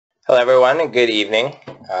Hello everyone and good evening.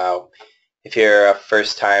 If you're a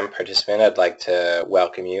first-time participant, I'd like to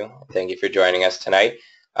welcome you. Thank you for joining us tonight.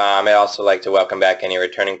 I'd also like to welcome back any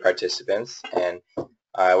returning participants, and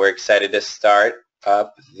we're excited to start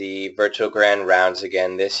up the virtual grand rounds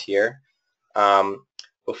again this year.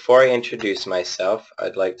 Before I introduce myself,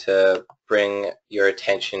 I'd like to bring your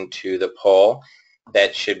attention to the poll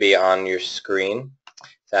that should be on your screen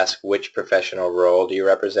to ask which professional role do you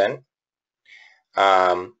represent.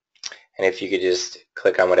 And if you could just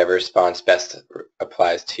click on whatever response best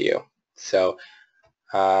applies to you. So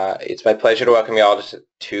it's my pleasure to welcome you all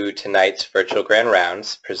to tonight's virtual grand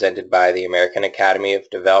rounds presented by the American Academy of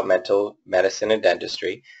Developmental Medicine and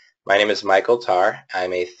Dentistry. My name is Michael Tarr.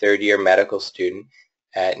 I'm a third-year medical student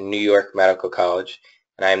at New York Medical College,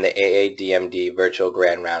 and I'm the AADMD virtual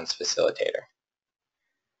grand rounds facilitator.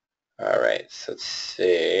 All right, so let's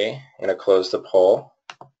see. I'm going to close the poll.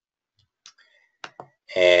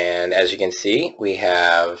 And as you can see, we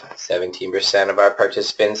have 17% of our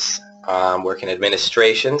participants work in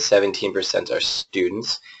administration, 17% are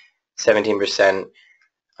students, 17%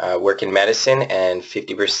 work in medicine, and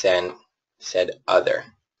 50% said other.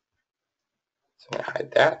 So I'm going to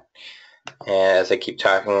hide that. And as I keep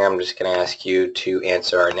talking, I'm just going to ask you to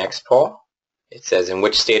answer our next poll. It says, in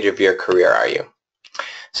which stage of your career are you?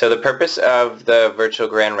 So the purpose of the virtual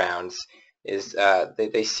grand rounds is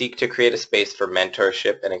they seek to create a space for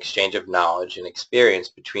mentorship and exchange of knowledge and experience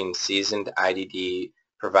between seasoned IDD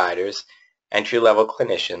providers, entry-level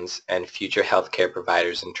clinicians, and future healthcare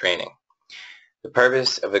providers in training. The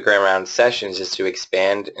purpose of the Grand Round sessions is to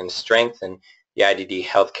expand and strengthen the IDD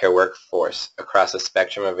healthcare workforce across a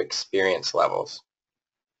spectrum of experience levels.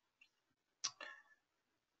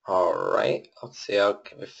 All right, let's see, I'll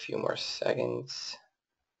give a few more seconds.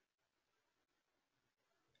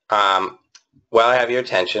 While I have your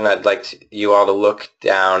attention, I'd like you all to look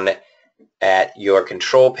down at your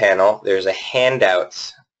control panel. There's a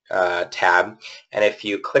handouts tab, and if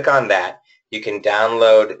you click on that, you can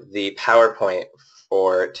download the PowerPoint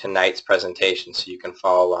for tonight's presentation so you can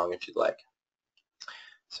follow along if you'd like.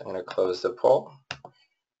 So I'm going to close the poll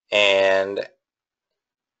and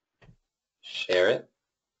share it.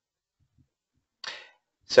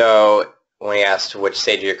 So when we asked which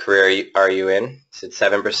stage of your career are you in, said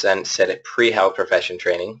 7% said at pre-health profession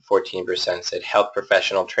training, 14% said health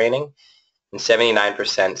professional training, and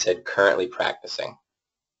 79% said currently practicing.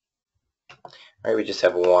 All right, we just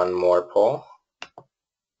have one more poll.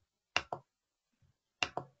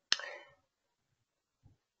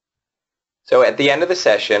 So at the end of the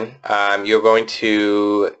session, you're going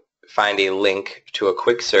to find a link to a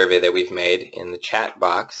quick survey that we've made in the chat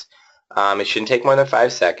box. It shouldn't take more than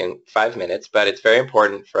 5 minutes, but it's very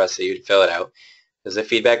important for us that you fill it out because the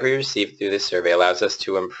feedback we receive through this survey allows us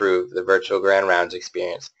to improve the virtual grand rounds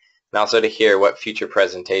experience and also to hear what future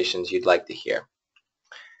presentations you'd like to hear.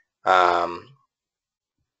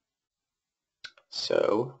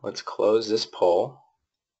 So let's close this poll.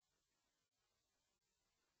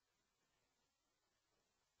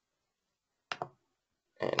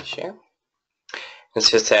 And share.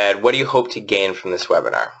 This just said, what do you hope to gain from this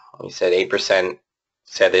webinar? We said 8%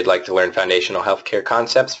 said they'd like to learn foundational healthcare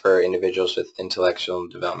concepts for individuals with intellectual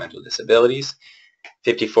and developmental disabilities.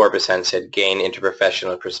 54% said gain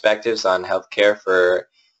interprofessional perspectives on healthcare for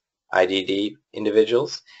IDD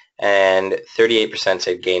individuals. And 38%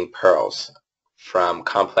 said gain pearls from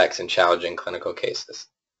complex and challenging clinical cases.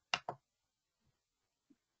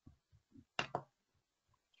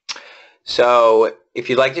 So if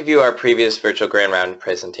you'd like to view our previous virtual grand round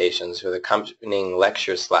presentations with accompanying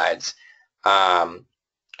lecture slides,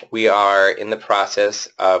 we are in the process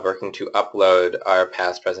of working to upload our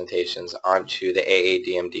past presentations onto the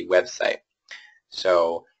AADMD website.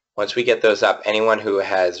 So once we get those up, anyone who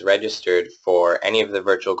has registered for any of the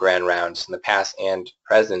virtual grand rounds in the past and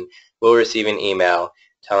present will receive an email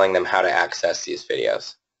telling them how to access these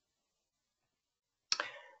videos.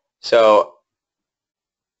 So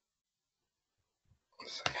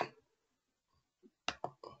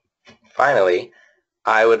finally,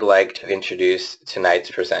 I would like to introduce tonight's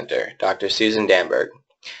presenter, Dr. Susan Danberg.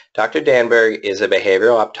 Dr. Danberg is a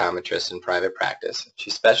behavioral optometrist in private practice. She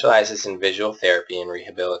specializes in visual therapy and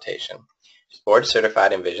rehabilitation. She's board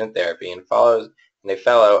certified in vision therapy and a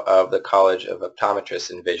fellow of the College of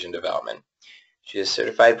Optometrists in Vision Development. She is a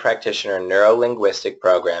certified practitioner in neuro-linguistic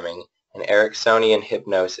programming and Ericksonian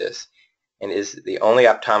hypnosis and is the only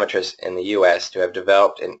optometrist in the U.S. to have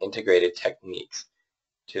developed and integrated techniques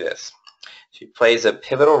to this. She plays a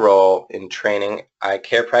pivotal role in training eye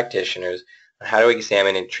care practitioners on how to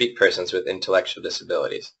examine and treat persons with intellectual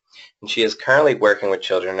disabilities. and she is currently working with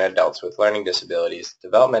children and adults with learning disabilities,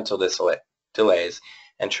 developmental delays,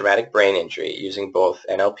 and traumatic brain injury using both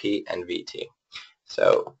NLP and VT.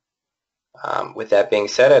 So with that being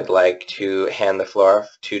said, I'd like to hand the floor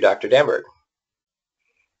off to Dr. Danberg.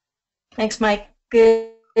 Thanks, Mike. Good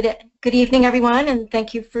evening, everyone, and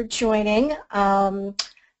thank you for joining.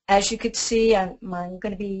 As you could see, I'm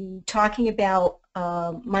going to be talking about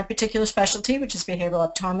my particular specialty, which is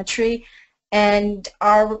behavioral optometry, and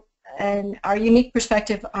our unique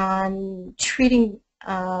perspective on treating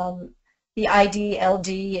the ID, LD,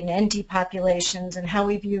 and ND populations, and how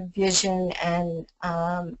we view vision and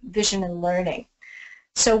learning.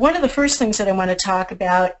 So one of the first things that I want to talk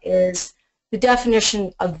about is the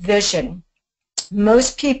definition of vision.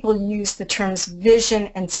 Most people use the terms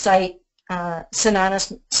vision and sight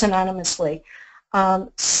synonymously.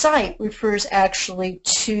 Sight refers actually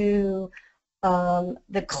to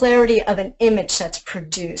the clarity of an image that's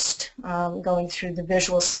produced going through the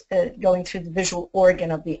visual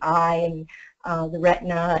organ of the eye and the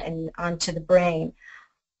retina and onto the brain.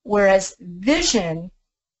 Whereas vision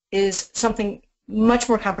is something much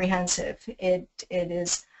more comprehensive. It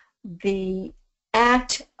is the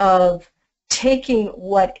act of taking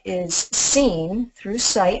what is seen through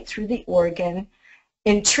sight, through the organ,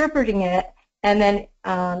 interpreting it, and then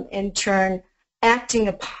in turn acting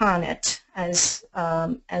upon it as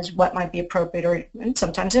what might be appropriate or and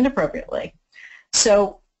sometimes inappropriately.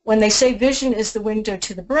 So when they say vision is the window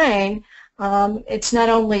to the brain, it's not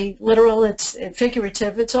only literal, it's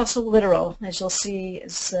figurative, it's also literal, as you'll see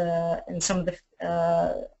in some of the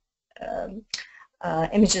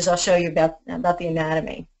images I'll show you about the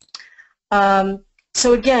anatomy.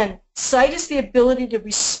 So again, sight is the ability to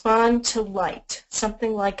respond to light,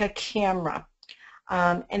 something like a camera,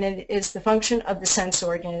 and it is the function of the sense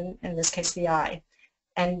organ, in this case the eye.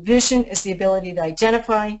 And vision is the ability to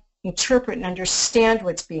identify, interpret, and understand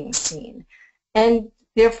what's being seen. And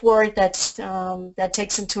therefore, that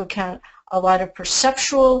takes into account a lot of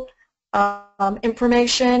perceptual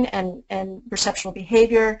information and perceptual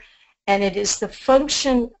behavior. And it is the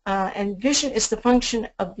function, and vision is the function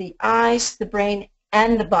of the eyes, the brain,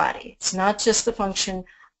 and the body. It's not just the function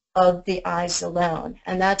of the eyes alone.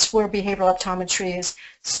 And that's where behavioral optometry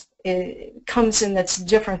comes in, that's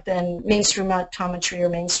different than mainstream optometry or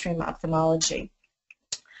mainstream ophthalmology.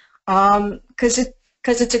 Because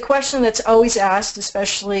it's a question that's always asked,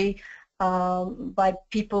 especially by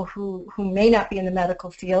people who may not be in the medical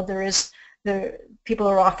field. People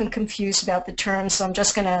are often confused about the terms, so I'm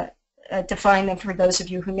just going to define them for those of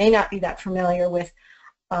you who may not be that familiar with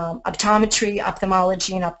optometry,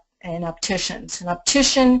 ophthalmology, and opticians. An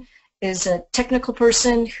optician is a technical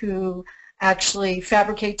person who actually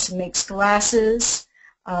fabricates and makes glasses.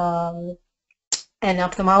 An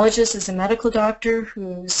ophthalmologist is a medical doctor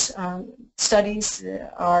whose studies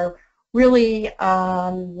are really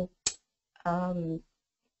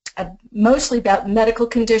mostly about medical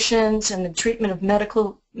conditions and the treatment of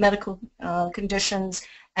medical conditions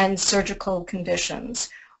and surgical conditions,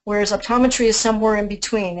 whereas optometry is somewhere in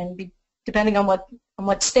between. And depending on what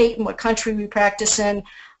state and what country we practice in,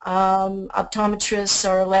 optometrists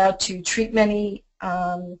are allowed to treat many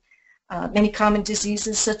common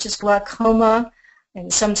diseases such as glaucoma. In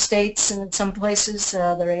some states and in some places,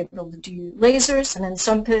 they're able to do lasers, and in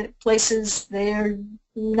some places they're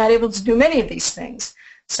not able to do many of these things.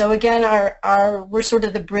 So again, we're sort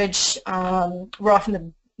of the bridge. We're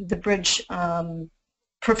often the bridge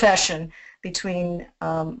profession between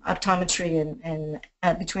optometry and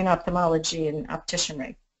between ophthalmology and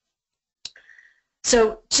opticianry.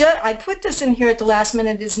 So I put this in here at the last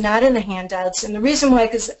minute. It is not in the handouts, and the reason why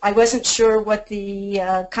is I wasn't sure what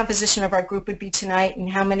the composition of our group would be tonight and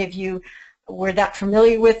how many of you were that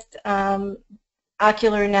familiar with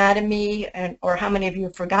ocular anatomy, or how many of you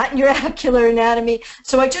have forgotten your ocular anatomy.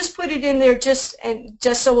 So I just put it in there just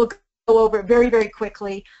so we'll go over it very, very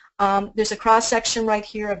quickly. There's a cross section right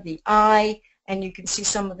here of the eye, and you can see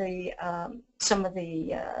some of the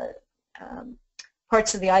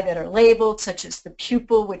parts of the eye that are labeled, such as the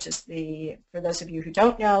pupil, which is for those of you who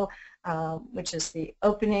don't know, which is the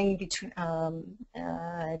opening between,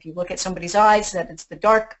 if you look at somebody's eyes, that it's the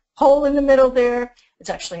dark hole in the middle there.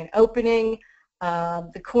 It's actually an opening.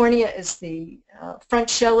 The cornea is the front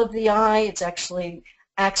shell of the eye. It actually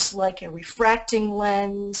acts like a refracting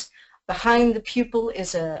lens. Behind the pupil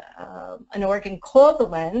is an organ called the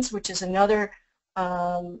lens, which is another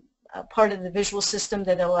part of the visual system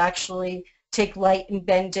that will actually take light and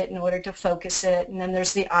bend it in order to focus it. And then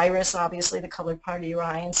there's the iris, obviously the colored part of your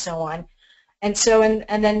eye, and so on. And so,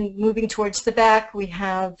 and then moving towards the back, we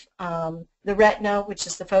have the retina, which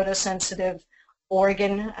is the photosensitive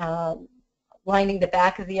organ lining the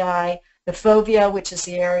back of the eye, the fovea, which is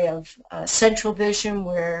the area of central vision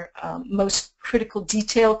where most critical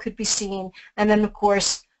detail could be seen, and then of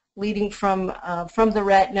course leading from the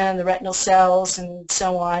retina and the retinal cells and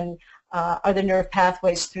so on are the nerve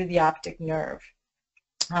pathways through the optic nerve.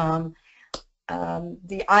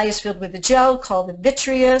 The eye is filled with a gel called the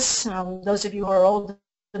vitreous. Those of you who are old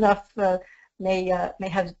enough may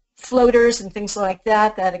have floaters and things like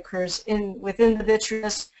that. That occurs within the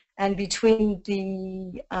vitreous, and between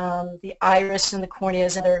the iris and the cornea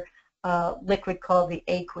is another liquid called the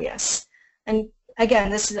aqueous. And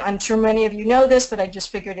again, I'm sure many of you know this, but I just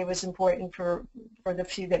figured it was important for the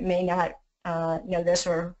few that may not know this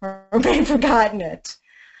or may have forgotten it.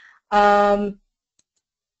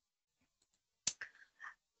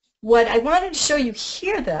 What I wanted to show you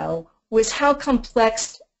here, though, was how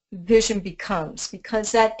complex vision becomes,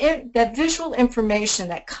 because that visual information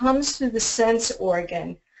that comes through the sense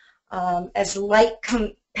organ as light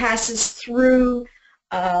passes through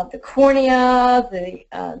the cornea,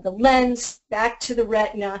 the lens, back to the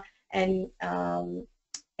retina, and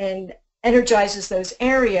energizes those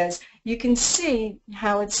areas. You can see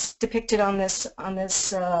how it's depicted on this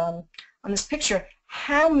picture.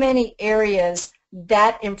 How many areas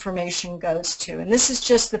that information goes to, and this is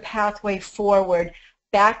just the pathway forward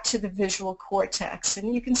back to the visual cortex,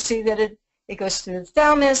 and you can see that it goes through the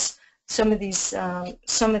thalamus. Some of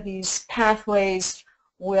these pathways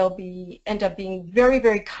will end up being very,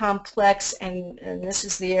 very complex, and this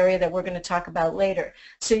is the area that we're going to talk about later.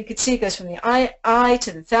 So you can see it goes from the eye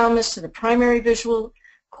to the thalamus to the primary visual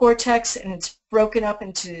cortex, and it's broken up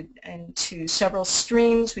into several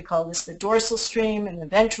streams. We call this the dorsal stream and the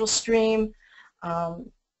ventral stream.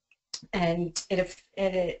 And it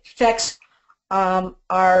affects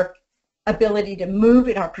our ability to move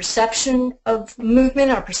and our perception of movement,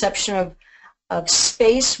 our perception of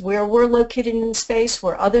space, where we're located in space,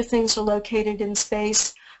 where other things are located in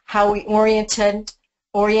space, how we orientate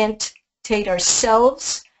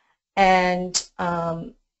ourselves, and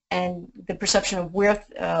the perception of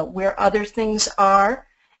where other things are.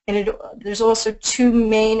 And there's also two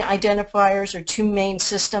main identifiers or two main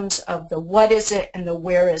systems of the what is it and the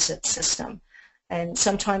where is it system. And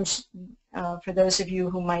sometimes for those of you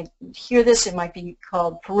who might hear this, it might be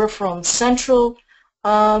called peripheral and central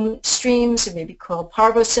streams. It may be called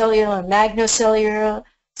parvocellular and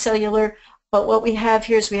magnocellular. But what we have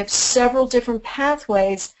here is we have several different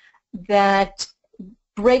pathways that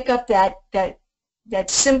break up that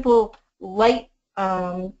simple light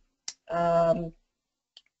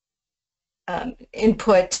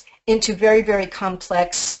input into very, very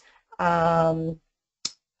complex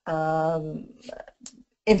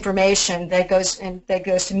information that goes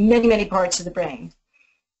to many, many parts of the brain.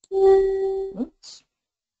 Oops.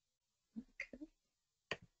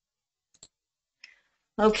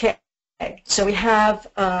 Okay, so we have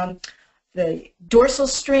the dorsal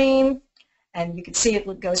stream, and you can see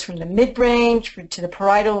it goes from the midbrain to the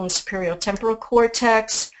parietal and superior temporal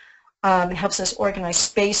cortex. It helps us organize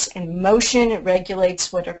space and motion. It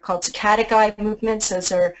regulates what are called saccadic eye movements.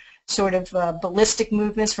 Those are sort of ballistic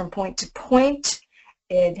movements from point to point.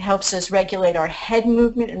 It helps us regulate our head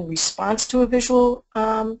movement in response to a visual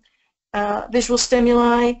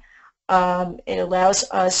stimuli. It allows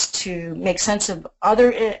us to make sense of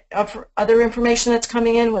other information that's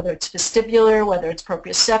coming in, whether it's vestibular, whether it's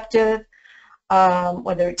proprioceptive,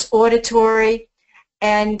 whether it's auditory,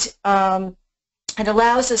 and it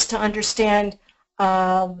allows us to understand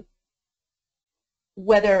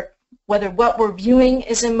whether what we're viewing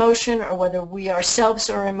is in motion, or whether we ourselves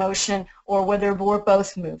are in motion, or whether we're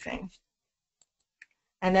both moving.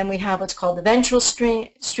 And then we have what's called the ventral stream.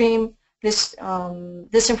 This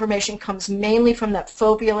information comes mainly from that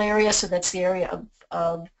foveal area, so that's the area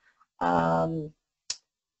of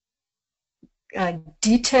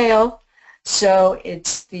detail. So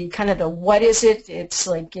it's the kind of the what is it? It's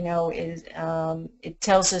like, you know, it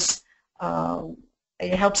tells us,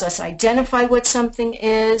 it helps us identify what something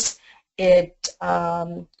is. It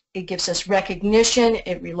gives us recognition.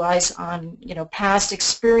 It relies on, you know, past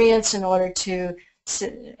experience in order to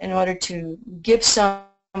give some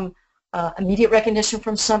immediate recognition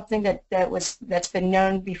from something that's been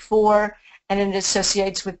known before, and it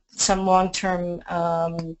associates with some long-term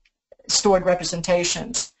stored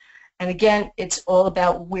representations. And again, it's all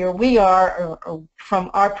about where we are, or from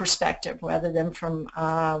our perspective, rather than from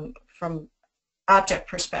object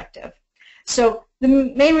perspective. So the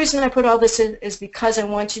main reason I put all this in is because I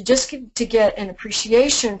want you just to get an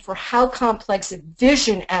appreciation for how complex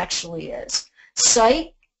vision actually is.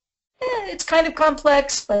 Sight, it's kind of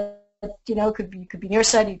complex, but you know, you could be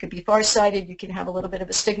nearsighted, you could be farsighted, you can have a little bit of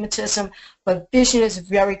astigmatism, but vision is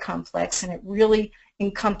very complex, and it really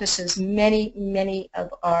encompasses many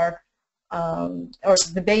of our, or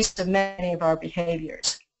the base of many of our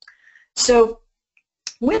behaviors. So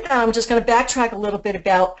with that, I'm just going to backtrack a little bit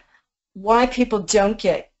about why people don't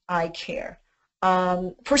get eye care.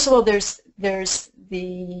 First of all, there's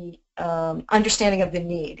the understanding of the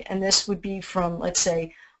need, and this would be from, let's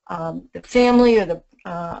say, the family or the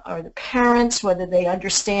parents, whether they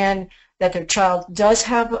understand that their child does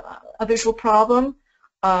have a visual problem,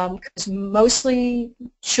 because mostly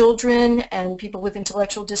children and people with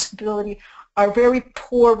intellectual disability are very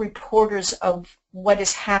poor reporters of what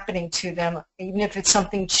is happening to them, even if it's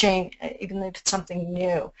something even if it's something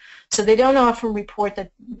new. So they don't often report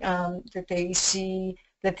that that they see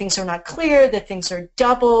that things are not clear, that things are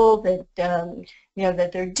double, that you know,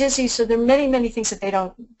 that they're dizzy. So there are many things that they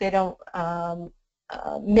don't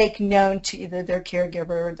make known to either their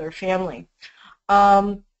caregiver or their family.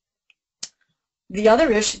 The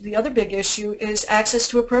other big issue is access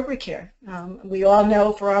to appropriate care. We all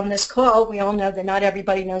know, if we're on this call, we all know that not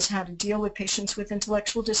everybody knows how to deal with patients with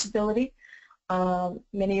intellectual disability.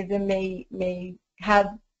 Many of them may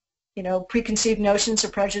have, you know, preconceived notions or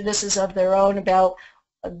prejudices of their own about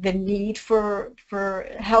the need for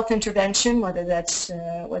health intervention, whether that's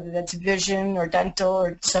vision or dental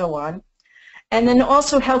or so on. And then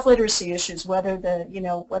also health literacy issues, whether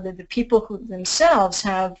the people who themselves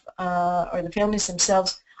have, or the families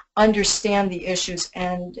themselves, understand the issues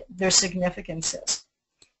and their significances.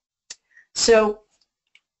 So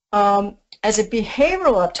as a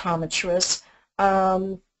behavioral optometrist,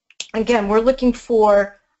 again, we're looking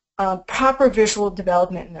for proper visual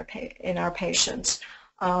development in our patients.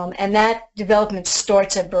 And that development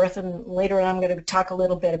starts at birth, and later on I'm going to talk a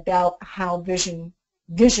little bit about how vision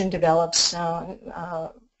develops from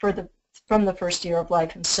the first year of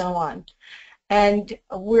life and so on. And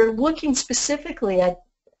we're looking specifically at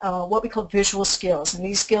what we call visual skills, and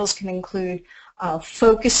these skills can include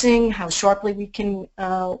focusing, how sharply we can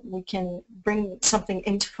bring something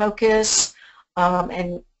into focus,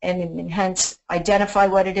 and hence identify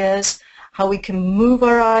what it is, how we can move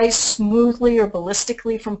our eyes smoothly or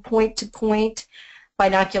ballistically from point to point,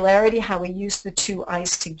 binocularity, how we use the two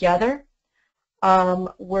eyes together.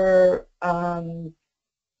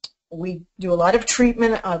 We do a lot of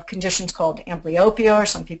treatment of conditions called amblyopia, or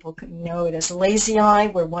some people know it as lazy eye,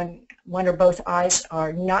 where one or both eyes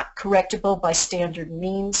are not correctable by standard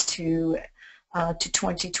means to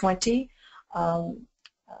 20/20.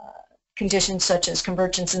 Conditions such as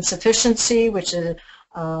convergence insufficiency, which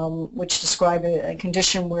describe a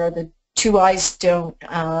condition where the two eyes don't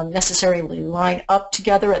necessarily line up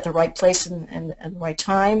together at the right place and the right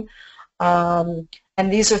time. And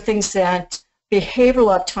these are things that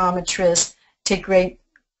behavioral optometrists take great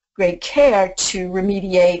care to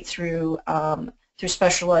remediate through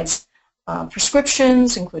specialized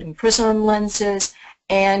prescriptions, including prism lenses,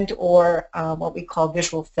 and or what we call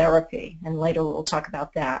visual therapy. And later we'll talk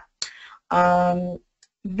about that.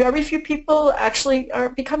 Very few people actually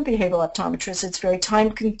become behavioral optometrists. It's very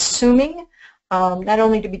time-consuming, not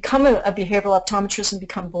only to become a behavioral optometrist and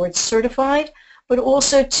become board certified, but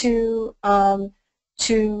also to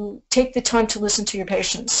take the time to listen to your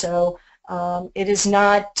patients. So it is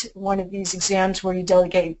not one of these exams where you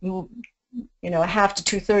delegate, you know, half to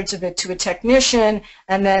 2/3 of it to a technician,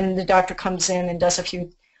 and then the doctor comes in and does a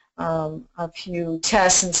few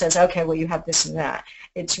tests and says, okay, well, you have this and that.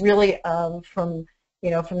 It's really from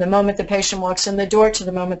the moment the patient walks in the door to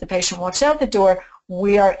the moment the patient walks out the door,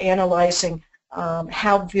 we are analyzing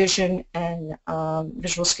how vision and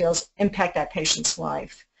visual skills impact that patient's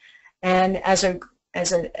life. And as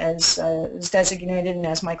designated, and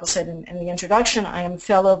as Michael said in the introduction, I am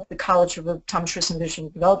fellow of the College of Optometrists and Vision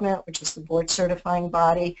Development, which is the board certifying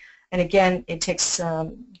body. And again, it takes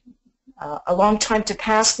a long time to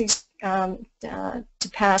pass these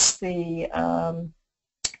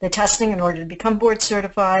the testing in order to become board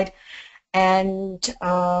certified. And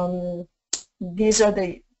these are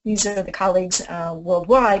the colleagues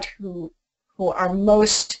worldwide who are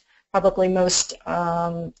probably most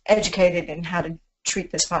educated in how to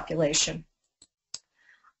treat this population.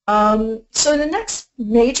 So the next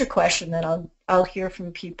major question that I'll hear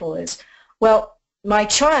from people is, well, my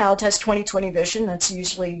child has 20/20 vision. That's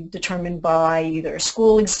usually determined by either a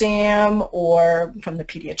school exam or from the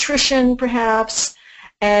pediatrician, perhaps.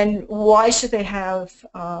 And why should they have,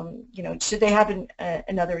 should they have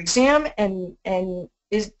another exam? And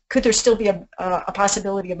could there still be a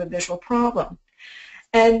possibility of a visual problem?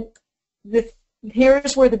 And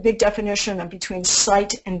here's where the big definition between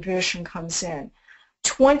sight and vision comes in.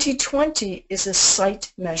 20/20 is a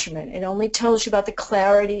sight measurement. It only tells you about the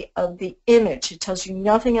clarity of the image. It tells you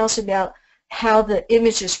nothing else about how the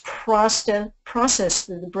image is processed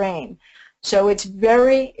through the brain. So it's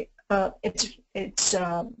very, it's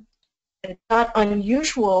not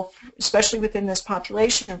unusual, especially within this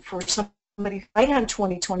population, for somebody who might have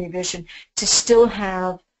 20/20 vision to still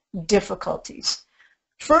have difficulties.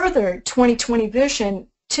 Further, 20/20 vision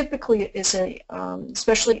typically is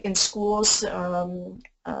especially in schools,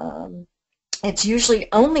 it's usually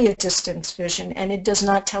only a distance vision, and it does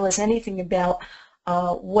not tell us anything about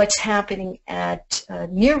what's happening at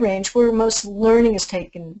near range, where most learning is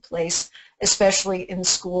taking place, especially in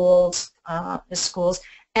schools,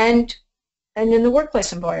 and in the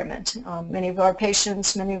workplace environment. Many of our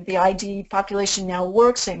patients, many of the ID population now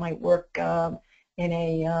works. They might work in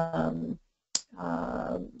a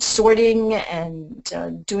sorting and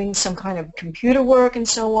doing some kind of computer work and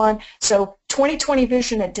so on. So 20/20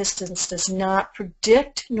 vision at distance does not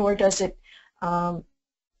predict, nor does it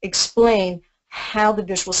explain how the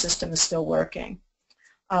visual system is still working.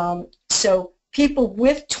 So people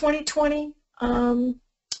with 20/20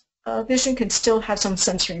 vision can still have some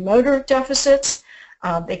sensory motor deficits.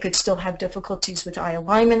 They could still have difficulties with eye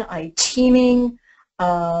alignment, eye teaming,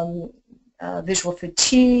 visual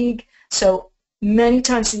fatigue. So many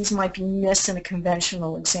times these might be missed in a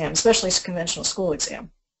conventional exam, especially a conventional school exam.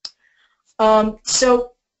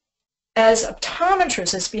 So as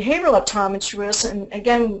optometrists, as behavioral optometrists, and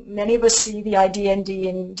again, many of us see the IDND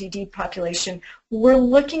and DD population, we're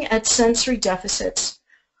looking at sensory deficits.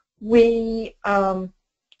 We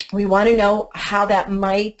want to know how that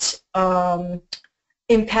might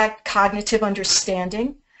impact cognitive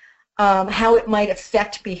understanding, how it might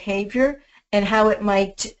affect behavior, and how it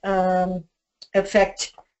might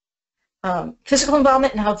affect physical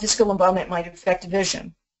involvement, and how physical involvement might affect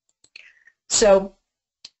vision. So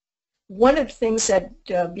one of the things that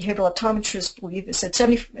behavioral optometrists believe is that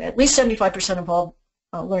at least 75% of all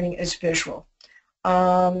learning is visual.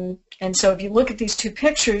 And so if you look at these two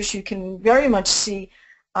pictures, you can very much see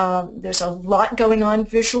there's a lot going on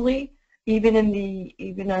visually, even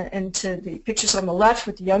into the pictures on the left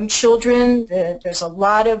with young children. There's a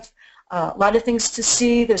lot of things to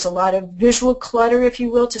see. There's a lot of visual clutter, if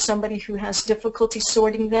you will, to somebody who has difficulty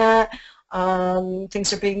sorting that.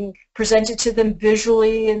 Things are being presented to them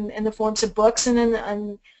visually in the forms of books, and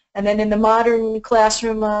then in the modern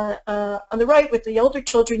classroom on the right with the older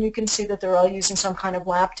children, you can see that they're all using some kind of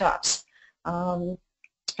laptops.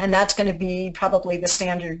 And that's going to be probably the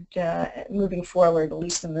standard moving forward, at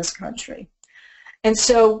least in this country. And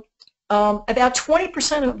so about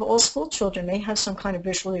 20% of all school children may have some kind of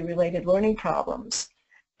visually related learning problems.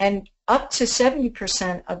 And up to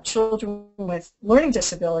 70% of children with learning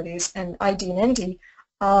disabilities and ID and ND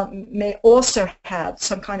may also have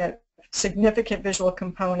some kind of significant visual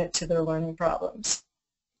component to their learning problems.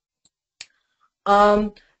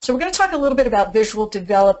 So we're going to talk a little bit about visual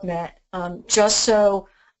development, just so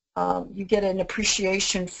you get an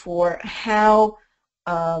appreciation for how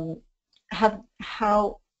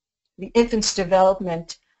the infant's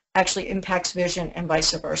development actually impacts vision and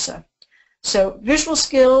vice versa. So visual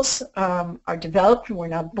skills are developed. We're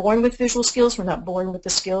not born with visual skills. We're not born with the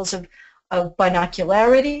skills of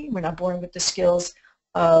binocularity. We're not born with the skills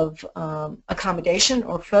of accommodation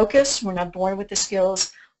or focus. We're not born with the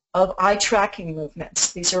skills of eye tracking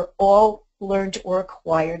movements. These are all learned or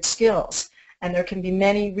acquired skills. And there can be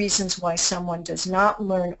many reasons why someone does not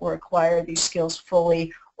learn or acquire these skills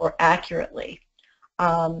fully or accurately.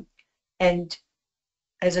 And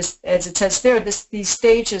as it says there, these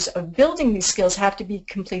stages of building these skills have to be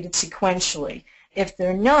completed sequentially. If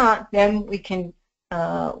they're not, then we can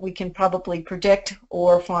probably predict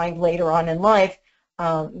or find later on in life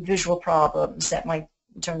visual problems that might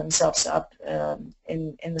turn themselves up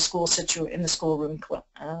in the schoolroom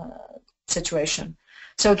situation.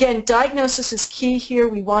 So again, diagnosis is key here.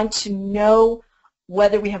 We want to know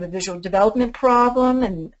whether we have a visual development problem,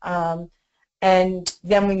 and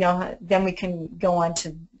then we can go on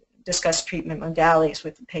to discuss treatment modalities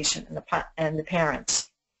with the patient and the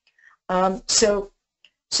parents. So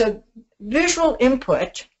visual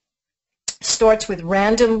input starts with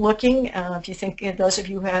random looking. If you think, those of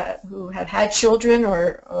you who have had children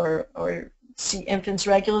or see infants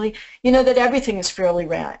regularly, you know that everything is fairly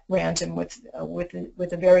random with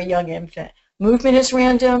a very young infant. Movement is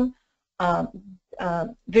random.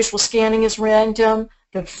 Visual scanning is random.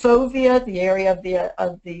 The fovea, the area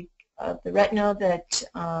of the retina that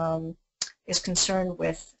is concerned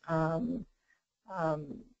with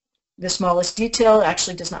the smallest detail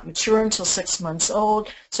actually does not mature until 6 months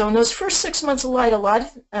old. So in those first 6 months of life,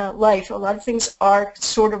 a lot of things are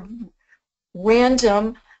sort of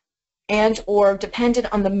random and or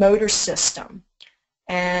dependent on the motor system.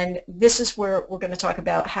 And this is where we're going to talk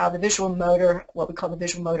about how the visual motor, what we call the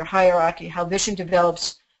visual motor hierarchy, how vision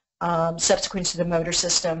develops subsequent to the motor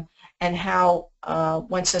system, and how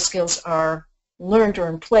once those skills are learned or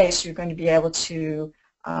in place, you're going to be able to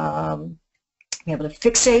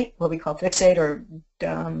fixate, what we call fixate, or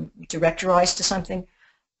direct your eyes to something,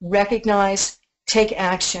 recognize, take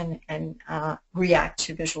action, and react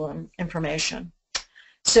to visual information.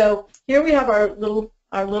 So here we have our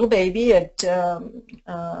little baby at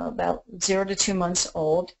about 0 to 2 months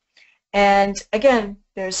old, and again,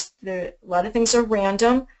 a lot of things are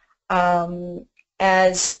random.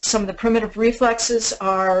 As some of the primitive reflexes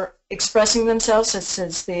are expressing themselves, such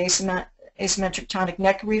as the asymmetric tonic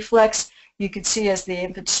neck reflex, you can see as the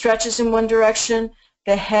infant stretches in one direction,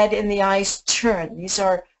 the head and the eyes turn. These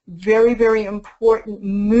are very, very important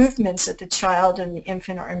movements that the child and the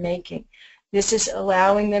infant are making. This is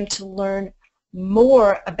allowing them to learn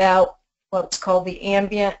more about what's called the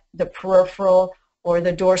ambient, the peripheral, or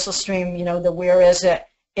the dorsal stream, the where is it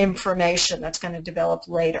information that's going to develop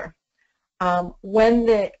later.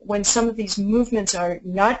 When some of these movements are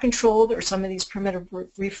not controlled, or some of these primitive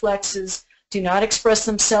reflexes do not express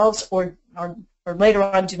themselves, or later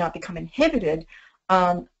on do not become inhibited,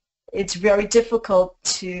 it's very difficult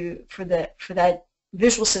for that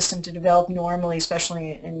visual system to develop normally,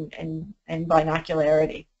 especially in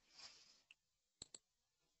binocularity.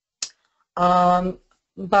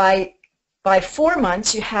 By 4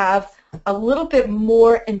 months, you have a little bit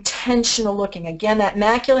more intentional looking. Again, that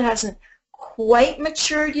macula hasn't quite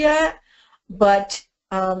matured yet, but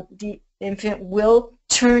the infant will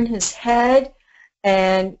turn his head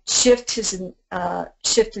and shift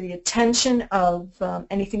the attention of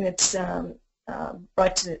anything that's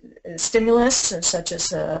brought to stimulus, such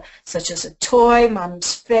as a toy,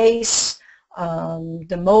 mom's face,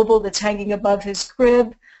 the mobile that's hanging above his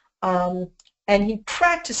crib, and he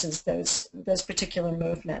practices those particular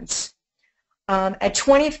movements. At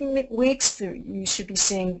 20 weeks, you should be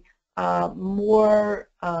seeing more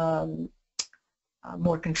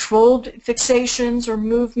controlled fixations or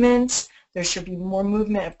movements. There should be more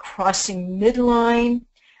movement of crossing midline,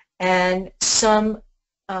 and some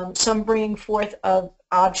bringing forth of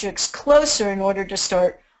objects closer in order to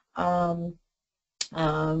start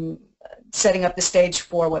setting up the stage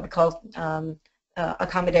for what we call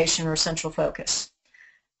accommodation or central focus.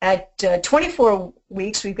 At 24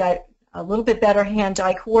 weeks, we've got a little bit better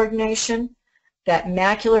hand-eye coordination. That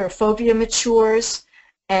macular or fovea matures,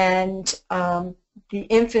 and the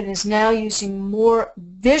infant is now using more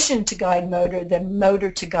vision to guide motor than motor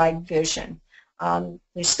to guide vision.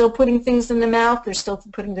 They're still putting things in the mouth, they're still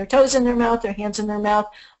putting their toes in their mouth, their hands in their mouth,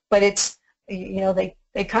 but it's, they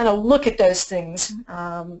kind of look at those things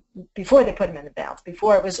before they put them in the mouth.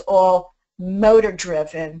 Before it was all motor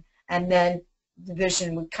driven, and then the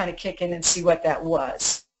vision would kind of kick in and see what that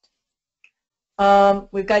was.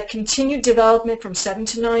 We've got continued development from 7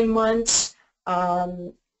 to 9 months.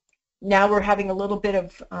 Now we're having a little bit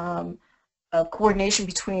of coordination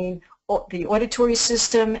between the auditory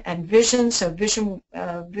system and vision. So vision,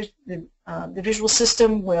 the visual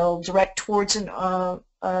system will direct towards an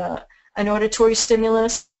auditory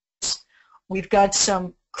stimulus. We've got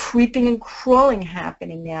some creeping and crawling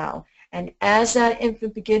happening now. And as that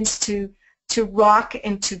infant begins to rock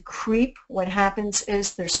and to creep, what happens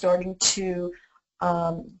is they're starting to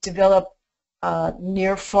develop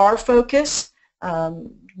near-far focus.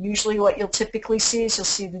 Usually what you'll typically see is you'll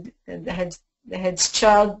see the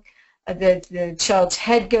child's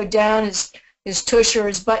head go down, his tush or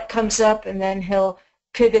his butt comes up, and then he'll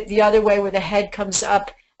pivot the other way where the head comes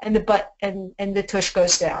up and the butt and the tush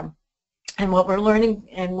goes down. And what we're learning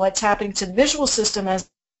and what's happening to the visual system as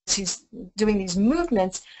he's doing these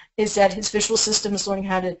movements is that his visual system is learning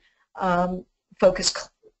how to focus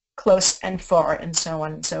close and far, and so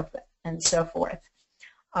on and so forth.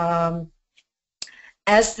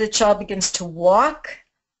 As the child begins to walk,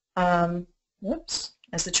 as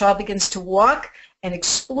the child begins to walk and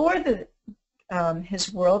explore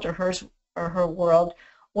his world or her world,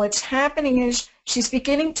 what's happening is she's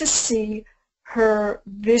beginning to see her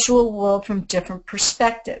visual world from different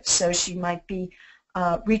perspectives. So she might be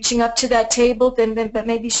reaching up to that table, but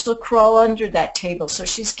maybe she'll crawl under that table. So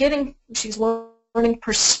she's learning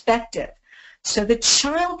perspective. So the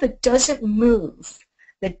child that doesn't move,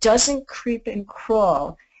 that doesn't creep and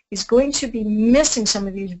crawl, is going to be missing some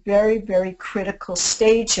of these very, very critical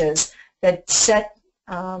stages that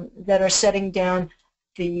are setting down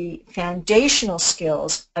the foundational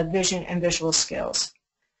skills of vision and visual skills.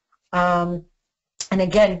 And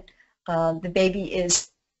again, the baby is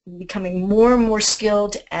becoming more and more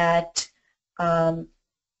skilled at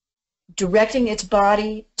directing its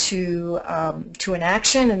body to an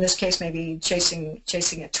action. In this case, maybe chasing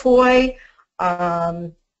a toy,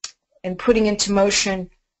 and putting into motion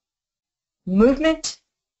movement,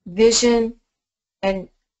 vision, and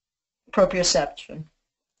proprioception.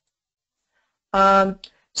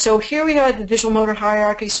 So here we have the visual motor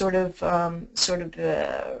hierarchy sort of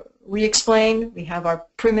re-explained. We have our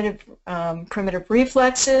primitive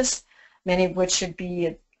reflexes, many of which should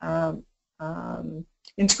be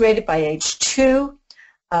integrated by age 2.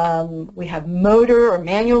 We have motor or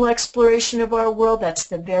manual exploration of our world. That's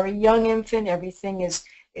the very young infant. Everything is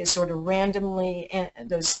sort of randomly,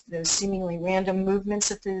 those seemingly random movements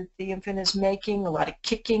that the infant is making, a lot of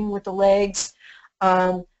kicking with the legs.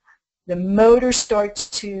 The motor starts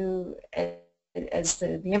to, as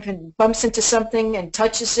the infant bumps into something and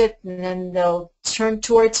touches it, and then they'll turn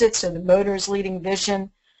towards it, so the motor is leading vision.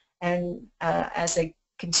 And as they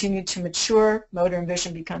continue to mature, motor and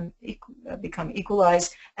vision become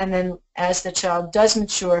equalized. And then as the child does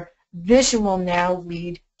mature, vision will now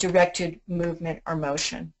lead directed movement or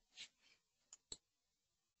motion.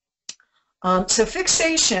 So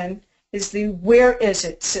fixation is the where is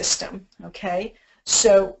it system, okay?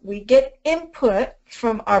 So we get input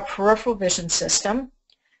from our peripheral vision system,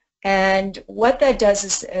 and what that does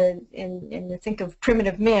is, in think of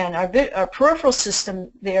primitive man, our peripheral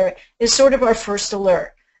system there is sort of our first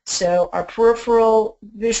alert. So our peripheral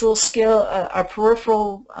visual skill, our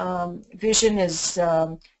peripheral vision is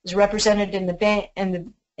represented in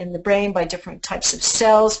the brain by different types of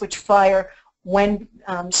cells which fire when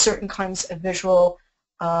certain kinds of visual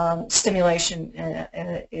stimulation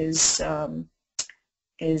is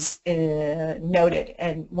noted.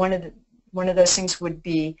 And one of those things would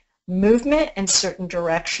be movement in certain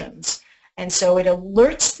directions. And so it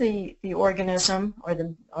alerts the organism or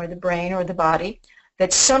the brain or the body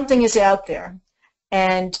that something is out there,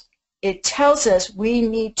 and it tells us we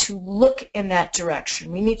need to look in that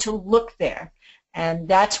direction. We need to look there, and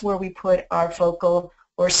that's where we put our focal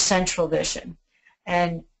or central vision.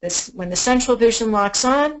 And when the central vision locks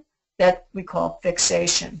on, that we call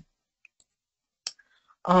fixation.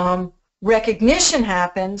 Recognition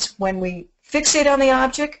happens when we fixate on the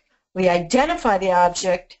object, we identify the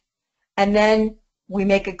object, and then we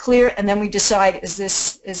make it clear, and then we decide, is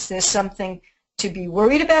this something to be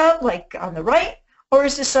worried about, like on the right, or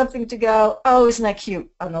is this something to go, oh, isn't that cute,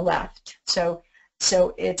 on the left? So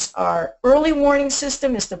it's our early warning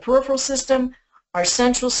system is the peripheral system. Our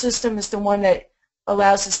central system is the one that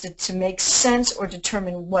allows us to make sense or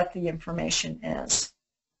determine what the information is.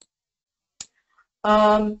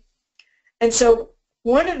 And so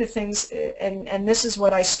one of the things, and this is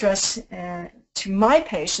what I stress to my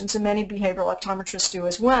patients, and many behavioral optometrists do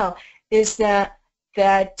as well, is that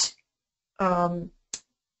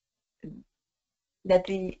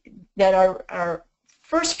our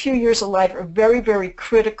first few years of life are very, very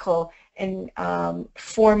critical in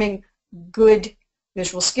forming good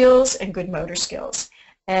visual skills and good motor skills.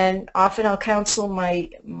 And often I'll counsel my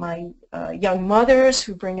young mothers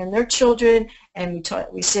who bring in their children, and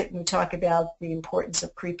we sit and we talk about the importance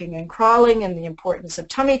of creeping and crawling, and the importance of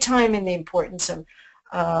tummy time, and the importance of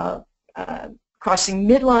crossing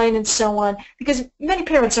midline, and so on, because many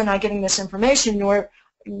parents are not getting this information, nor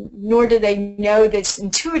do they know this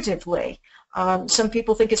intuitively. Some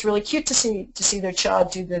people think it's really cute to see their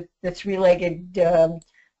child do the three-legged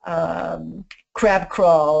crab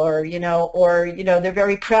crawl, or they're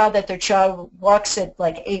very proud that their child walks at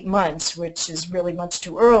like 8 months, which is really much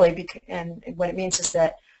too early, and what it means is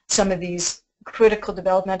that some of these critical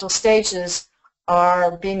developmental stages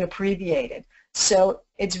are being abbreviated. So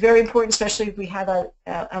it's very important, especially if we have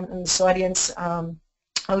in this audience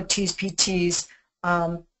OTs, PTs,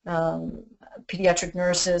 pediatric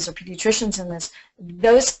nurses or pediatricians in this.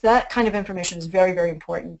 That kind of information is very, very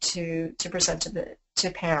important to present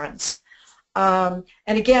to parents. And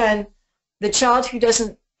again, the child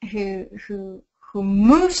who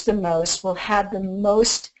moves the most will have the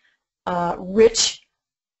most rich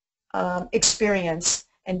experience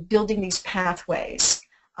in building these pathways.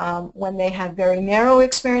 When they have very narrow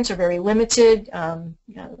experience or very limited,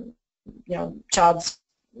 child's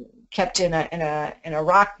kept in a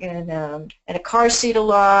car seat a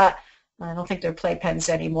lot. I don't think they're playpens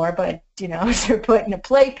anymore, but if they're put in a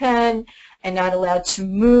playpen and not allowed to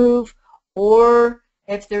move, or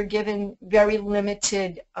if they're given very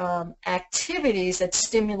limited activities that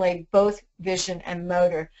stimulate both vision and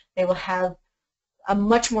motor, they will have a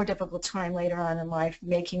much more difficult time later on in life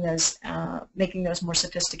making those more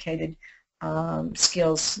sophisticated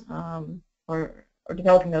skills or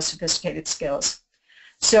developing those sophisticated skills.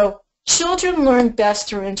 So children learn best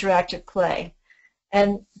through interactive play.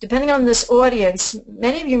 And depending on this audience,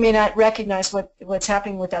 many of you may not recognize what's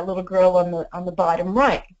happening with that little girl on the bottom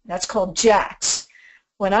right. That's called jacks.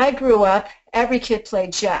 When I grew up, every kid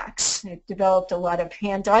played jacks. It developed a lot of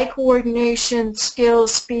hand-eye coordination,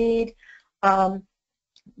 skills, speed.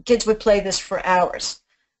 Kids would play this for hours.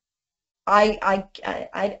 I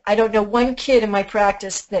don't know one kid in my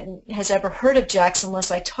practice that has ever heard of jacks unless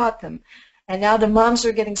I taught them. And now the moms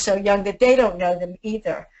are getting so young that they don't know them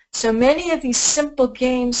either. So many of these simple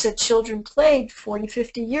games that children played 40,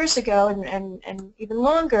 50 years ago and even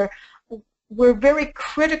longer were very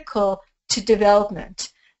critical to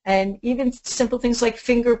development. And even simple things like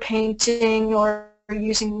finger painting or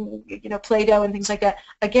using Play-Doh and things like that,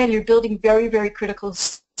 again, you're building very, very critical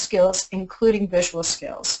skills, including visual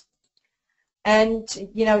skills. And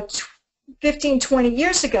 15, 20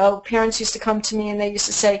 years ago, parents used to come to me and they used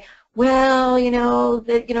to say, well,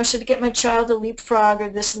 should I get my child a leapfrog or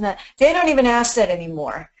this and that? They don't even ask that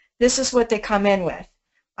anymore. This is what they come in with.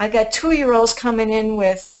 I got 2-year-olds coming in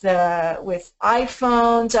with iPhones,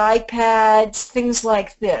 iPads, things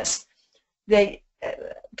like this.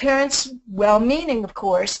 Parents, well-meaning of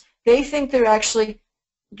course, they think they're actually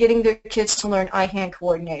getting their kids to learn eye-hand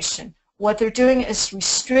coordination. What they're doing is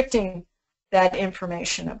restricting that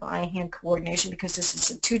information of eye-hand coordination because this is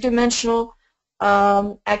a two-dimensional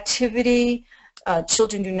activity.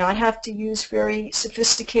 Children do not have to use very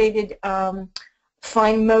sophisticated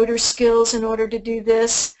fine motor skills in order to do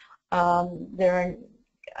this. Having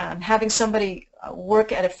somebody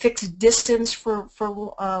work at a fixed distance for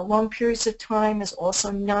long periods of time is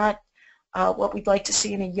also not what we'd like to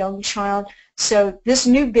see in a young child. So this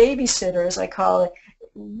new babysitter, as I call it,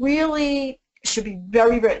 really should be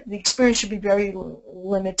the experience should be very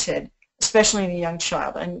limited, especially in a young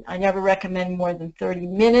child. And I never recommend more than 30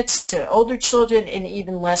 minutes to older children and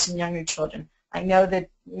even less in younger children. I know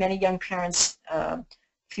that many young parents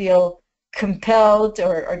feel compelled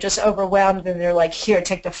or just overwhelmed and they're like, here,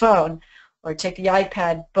 take the phone or take the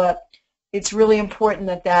iPad, but it's really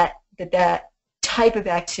important that type of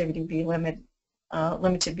activity be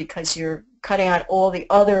limited because you're cutting out all the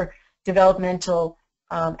other developmental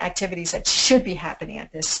activities that should be happening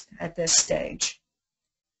at this stage.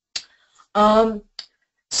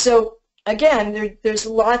 So again, there's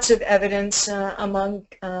lots of evidence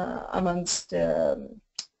amongst the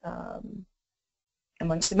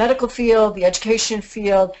medical field, the education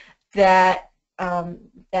field, that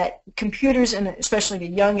computers, and especially at a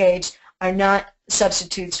young age, are not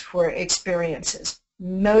substitutes for experiences.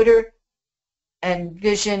 Motor and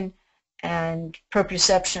vision and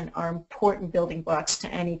proprioception are important building blocks to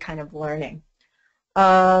any kind of learning.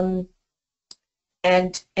 And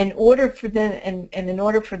in order for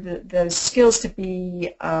those skills to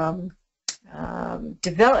be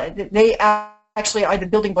developed, they actually are the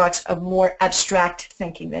building blocks of more abstract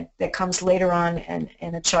thinking that comes later on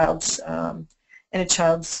in a child's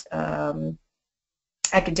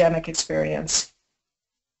academic experience.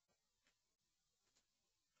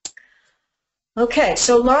 Okay,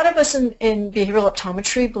 so a lot of us in behavioral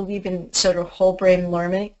optometry believe in sort of whole brain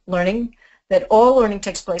learning, that all learning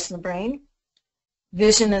takes place in the brain.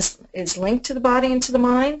 Vision is linked to the body and to the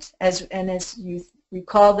mind, and as you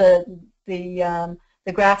recall the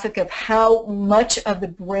graphic of how much of the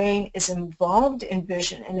brain is involved in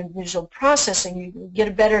vision and in visual processing, you get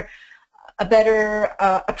a better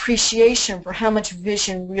appreciation for how much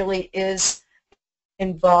vision really is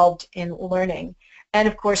involved in learning. And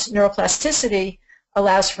of course, neuroplasticity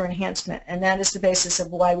allows for enhancement, and that is the basis of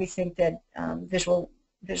why we think that visual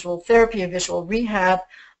therapy and visual rehab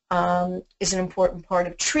is an important part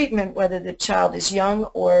of treatment, whether the child is young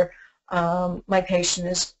or my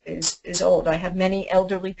patient is old. I have many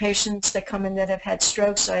elderly patients that come in that have had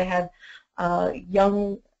strokes. I have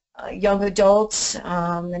young adults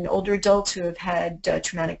and older adults who have had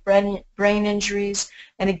traumatic brain injuries.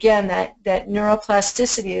 And again, that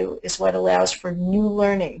neuroplasticity is what allows for new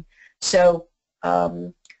learning. So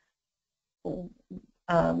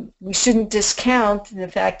we shouldn't discount the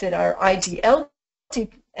fact that our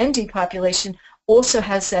IDL-ND population also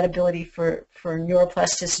has that ability for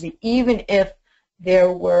neuroplasticity, even if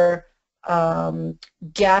there were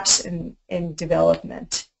gaps in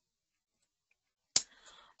development.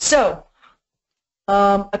 So,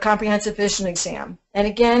 a comprehensive vision exam. And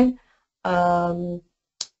again,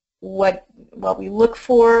 what we look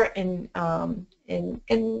for in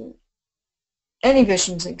any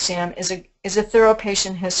vision exam is a thorough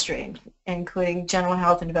patient history, including general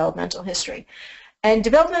health and developmental history. And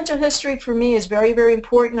developmental history for me is very, very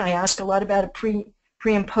important. I ask a lot about pre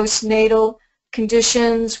and postnatal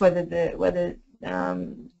conditions, whether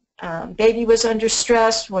baby was under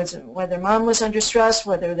stress, whether mom was under stress,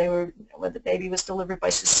 whether baby was delivered by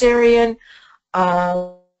cesarean,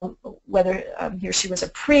 whether he or she was a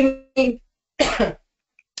preemie.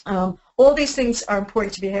 All these things are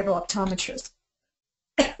important to behavioral optometrists.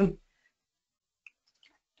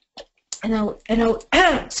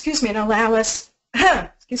 Excuse me, and allow us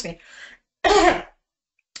excuse me, and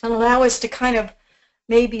allow us to kind of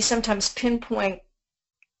maybe sometimes pinpoint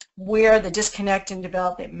where the disconnect in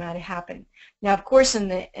development might happen. Now, of course, in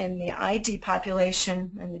the ID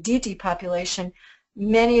population and the DD population,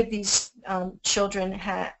 many of these children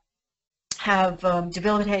have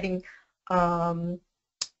debilitating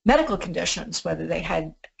medical conditions, whether they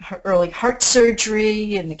had early heart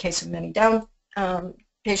surgery, in the case of many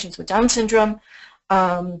patients with Down syndrome,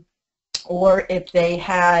 or if they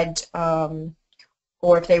had,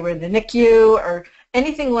 or if they were in the NICU, or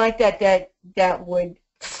anything like that that would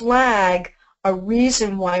flag a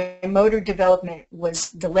reason why motor development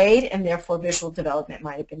was delayed and therefore visual development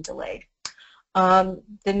might have been delayed. The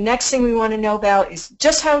next thing we want to know about is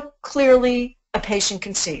just how clearly a patient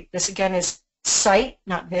can see. This again is sight,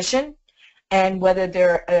 not vision, and whether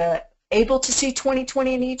they're able to see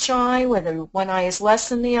 20/20 in each eye, whether one eye is less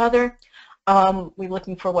than the other. We're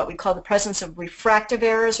looking for what we call the presence of refractive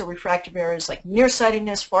errors, or refractive errors like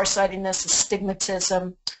nearsightedness, farsightedness,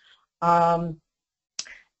 astigmatism,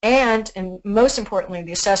 and most importantly,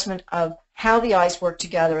 the assessment of how the eyes work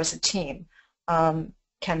together as a team. Can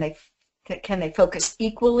they focus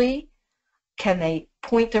equally? Can they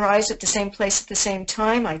point their eyes at the same place at the same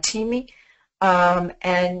time, eye-teaming?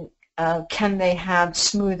 And can they have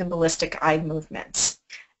smooth and ballistic eye movements?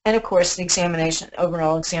 And of course, the examination,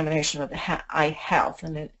 overall examination of the eye health.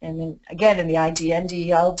 And then again, in the ID,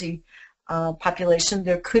 ND, LD population,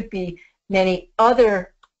 there could be many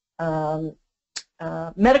other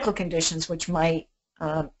medical conditions which might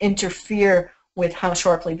interfere with how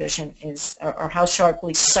sharply vision is, or how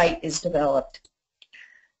sharply sight is developed.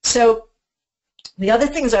 So the other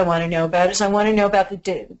things I want to know about is I want to know about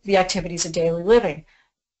the activities of daily living.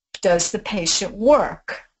 Does the patient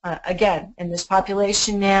work? Again, in this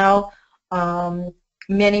population now,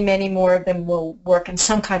 many more of them will work in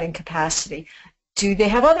some kind of capacity. Do they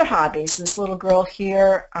have other hobbies? This little girl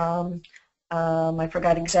here, I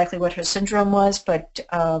forgot exactly what her syndrome was, but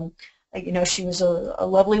you know, she was a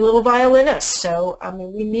lovely little violinist. So I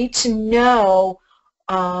mean, we need to know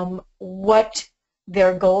what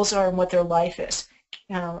their goals are and what their life is.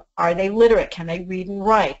 Are they literate? Can they read and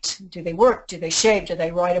write? Do they work? Do they shave? Do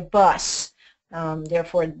they ride a bus?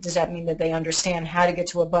 Therefore, does that mean that they understand how to get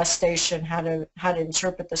to a bus station, how to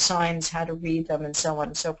interpret the signs, how to read them, and so on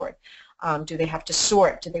and so forth? Do they have to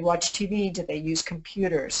sort? Do they watch TV? Do they use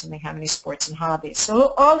computers? And they have any sports and hobbies?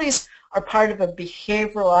 So all these are part of a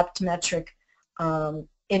behavioral optometric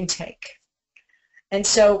intake. And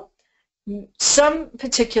so some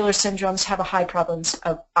particular syndromes have a high prevalence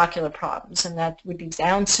of ocular problems, and that would be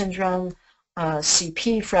Down syndrome,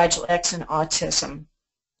 CP, Fragile X, and autism.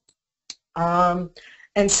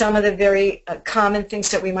 And some of the very common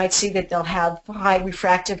things that we might see, that they'll have high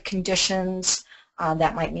refractive conditions.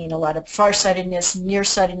 That might mean a lot of farsightedness,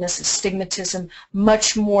 nearsightedness, astigmatism,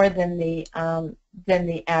 much more than the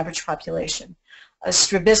average population.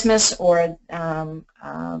 Strabismus, or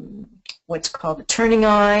what's called a turning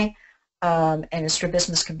eye, and a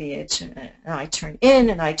strabismus can be an eye turned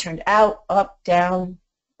in, an eye turned out, up, down,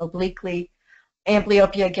 obliquely.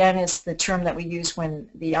 Amblyopia, again, is the term that we use when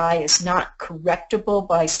the eye is not correctable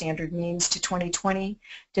by standard means to 20/20.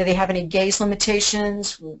 Do they have any gaze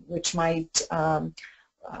limitations, which might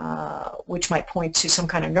point to some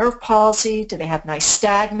kind of nerve palsy? Do they have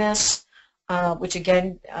nystagmus, which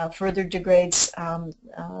again further degrades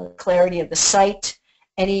clarity of the sight?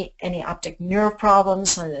 Any optic nerve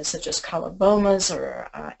problems, such as collobomas or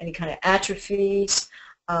any kind of atrophies?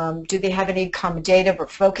 Do they have any accommodative or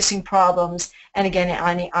focusing problems? And again,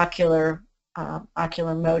 any ocular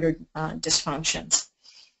motor dysfunctions.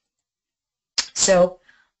 So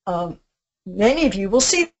many of you will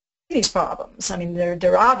see these problems. I mean,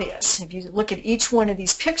 they're obvious. If you look at each one of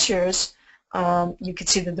these pictures, you can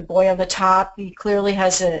see that the boy on the top, he clearly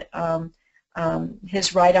has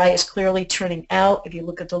his right eye is clearly turning out. If you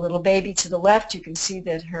look at the little baby to the left, you can see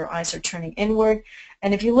that her eyes are turning inward.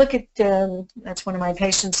 And if you look at, that's one of my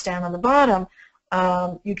patients down on the bottom,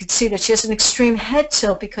 you could see that she has an extreme head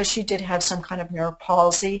tilt because she did have some kind of nerve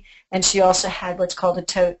palsy, and she also had what's called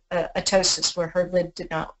atosis, where her lid did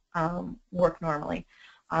not work normally.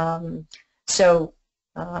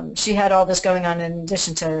 She had all this going on in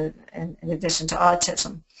addition to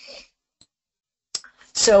autism.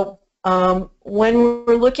 So when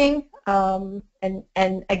we're looking, and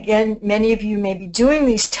again, many of you may be doing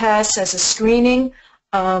these tests as a screening.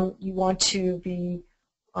 You want to be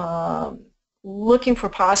looking for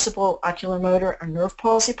possible oculomotor or nerve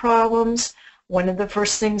palsy problems. One of the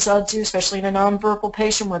first things I'll do, especially in a nonverbal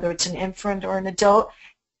patient, whether it's an infant or an adult,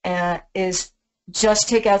 is just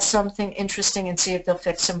take out something interesting and see if they'll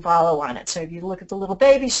fix some follow on it. So if you look at the little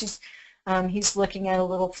baby, he's looking at a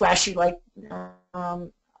little flashy light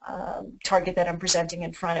target that I'm presenting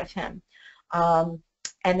in front of him. And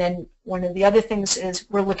then one of the other things is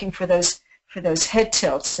we're looking for those head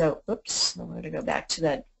tilts. So, oops, I'm going to go back to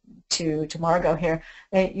that to Margot here.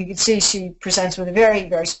 You can see she presents with a very,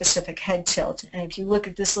 very specific head tilt. And if you look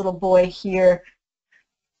at this little boy here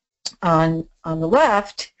on the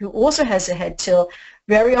left, who also has a head tilt,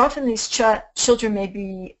 very often these children may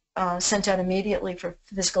be sent out immediately for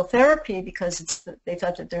physical therapy because they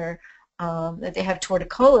thought that that they have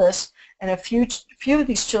torticollis, and a few of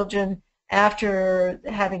these children, after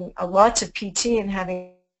having lots of PT and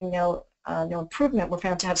having no improvement, were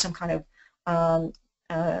found to have some kind of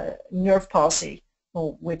nerve palsy,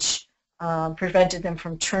 which prevented them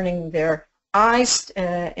from turning their eyes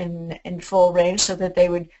in full range, so that they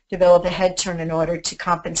would develop a head turn in order to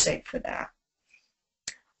compensate for that.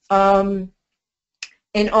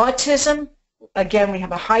 In autism, again, we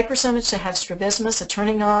have a high percentage that have strabismus, a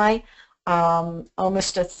turning eye,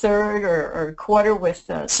 almost a third or a quarter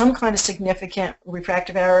with some kind of significant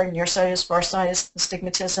refractive error, nearsighted, farsighted,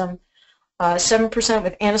 astigmatism, 7%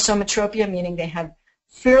 with anisometropia, meaning they have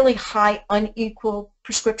fairly high unequal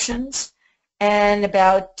prescriptions, and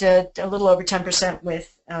about a little over 10%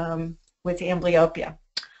 with amblyopia.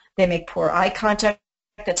 They make poor eye contact.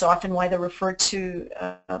 That's often why they're referred to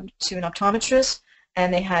an optometrist,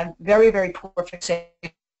 and they have very, very poor fixation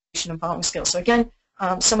and following skills. So again,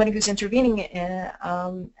 somebody who's intervening at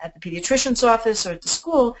the pediatrician's office or at the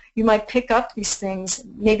school, you might pick up these things,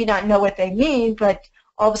 maybe not know what they mean, but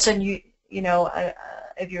all of a sudden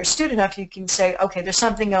if you're astute enough, you can say, okay, there's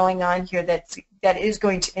something going on here that is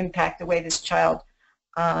going to impact the way this child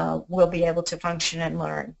will be able to function and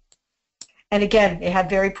learn. And again, they have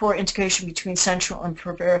very poor integration between central and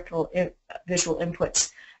peripheral visual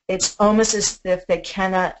inputs. It's almost as if they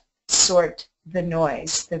cannot sort the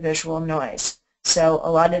noise, the visual noise. So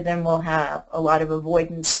a lot of them will have a lot of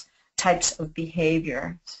avoidance types of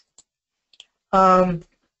behavior. Again,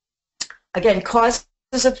 causes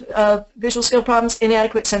of visual skill problems: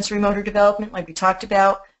 inadequate sensory motor development, like we talked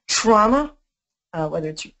about; trauma, whether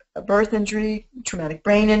it's a birth injury, traumatic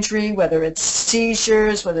brain injury, whether it's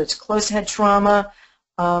seizures, whether it's close head trauma.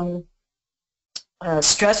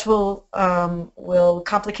 Stress will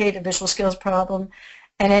complicate a visual skills problem,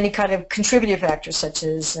 and any kind of contributing factors such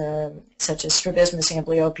as strabismus,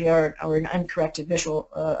 amblyopia, or an uncorrected visual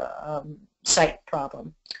sight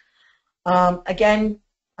problem. Again,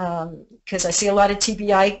 because I see a lot of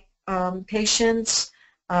TBI patients,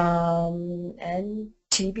 and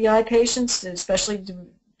TBI patients, especially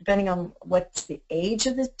depending on what's the age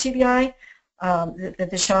of the TBI, that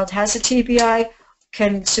the child has a TBI,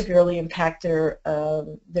 can severely impact their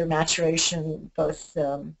maturation, both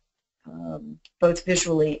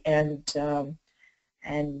visually and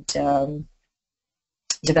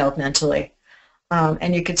developmentally.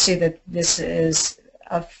 And you can see that this is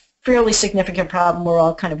a fairly significant problem. We're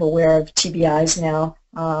all kind of aware of TBIs now,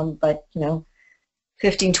 but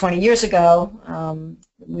 15, 20 years ago,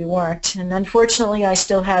 we weren't. And unfortunately, I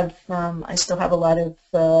still have a lot of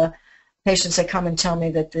patients that come and tell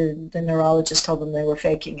me that the neurologist told them they were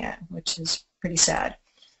faking it, which is pretty sad.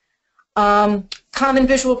 Common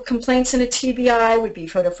visual complaints in a TBI would be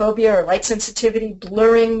photophobia or light sensitivity,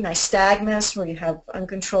 blurring, nystagmus, where you have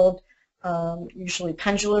uncontrolled, usually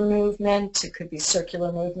pendular movement. It could be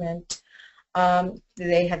circular movement.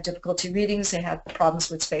 They have difficulty readings. They have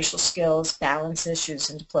problems with spatial skills, balance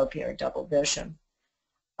issues, and diplopia or double vision.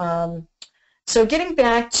 So getting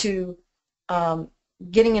back to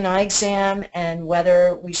getting an eye exam and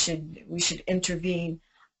whether we should intervene.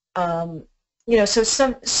 So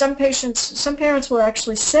some parents will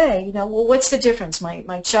actually say, well, what's the difference?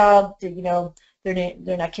 My child,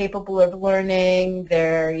 they're not capable of learning.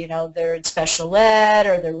 They're in special ed,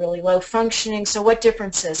 or they're really low functioning. So what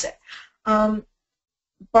difference is it?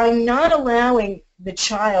 By not allowing the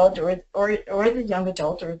child or the young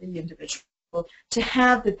adult or the individual to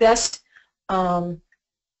have the best um,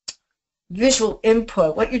 visual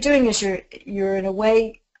input, what you're doing is you're in a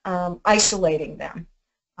way isolating them.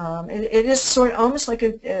 It is sort of almost like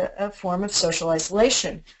a form of social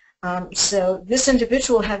isolation. So this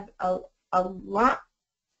individual had a lot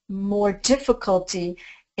more difficulty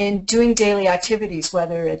in doing daily activities,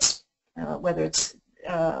 whether it's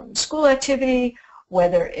school activity,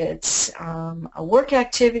 whether it's a work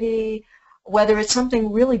activity, whether it's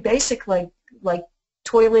something really basic like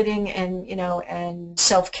toileting and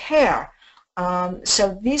self-care.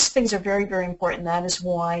 So these things are very, very important. That is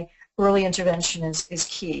why early intervention is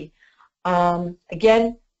key.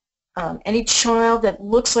 Again, any child that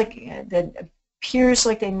looks like, that appears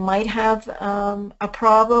like they might have a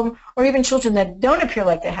problem, or even children that don't appear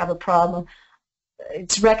like they have a problem,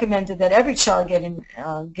 it's recommended that every child get an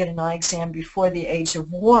eye exam before the age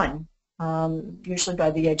of 1, usually by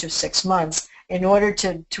the age of 6 months, in order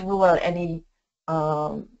to rule out any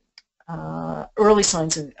early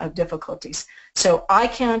signs of difficulties. So eye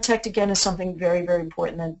contact, again, is something very, very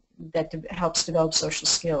important that helps develop social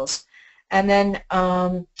skills. And then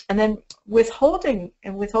withholding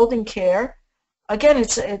care, again,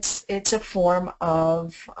 it's a form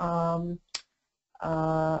of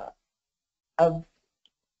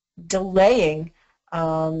delaying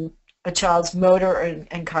a child's motor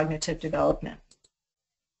and cognitive development.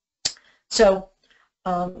 So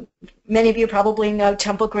many of you probably know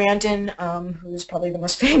Temple Grandin, who's probably the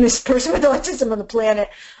most famous person with autism on the planet,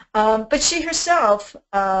 but she herself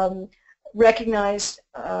recognized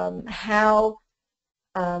how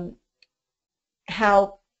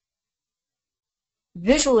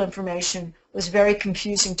visual information was very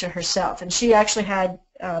confusing to herself, and she actually had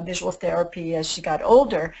visual therapy as she got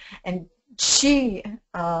older, and she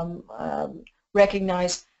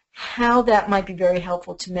recognized how that might be very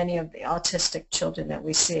helpful to many of the autistic children that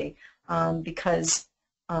we see, because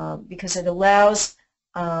it allows,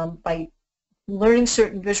 by learning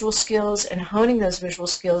certain visual skills and honing those visual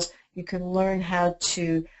skills, you can learn how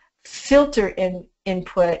to filter in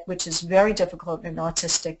input, which is very difficult in an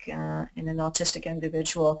autistic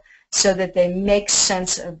individual, so that they make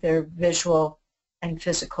sense of their visual and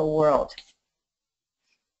physical world.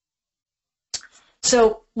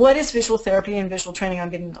 So what is visual therapy and visual training?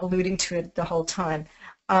 I've been alluding to it the whole time.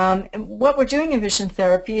 And what we're doing in vision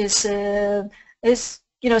therapy is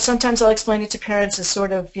sometimes I'll explain it to parents as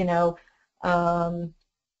sort of,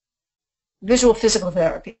 visual physical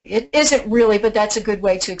therapy. It isn't really, but that's a good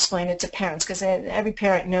way to explain it to parents, because every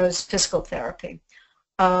parent knows physical therapy.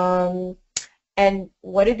 And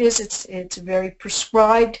what it is, it's a very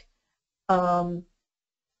prescribed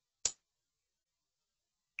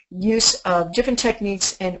use of different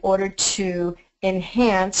techniques in order to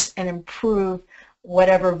enhance and improve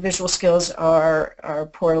whatever visual skills are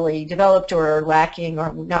poorly developed or are lacking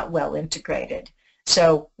or not well integrated.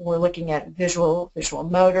 So we're looking at visual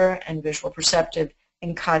motor, and visual perceptive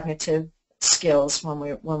and cognitive skills when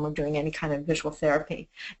we're doing any kind of visual therapy.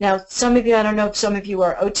 Now, some of you, I don't know if some of you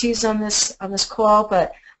are OTs on this call,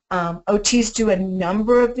 but OTs do a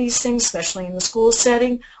number of these things, especially in the school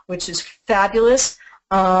setting, which is fabulous.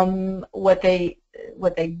 What they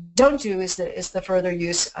don't do is the further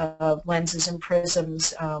use of lenses and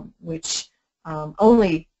prisms, which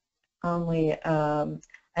only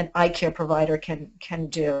an eye care provider can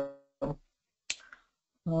do.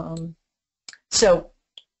 So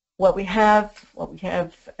what we have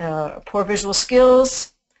poor visual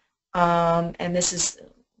skills, and this is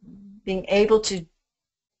being able to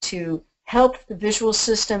help the visual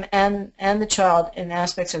system and the child in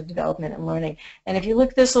aspects of development and learning. And if you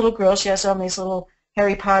look at this little girl, she has on these little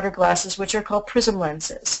Harry Potter glasses, which are called prism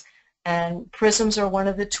lenses. And prisms are one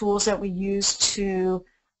of the tools that we use to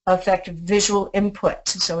affect visual input.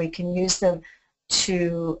 So we can use them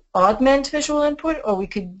to augment visual input, or we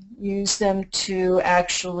could use them to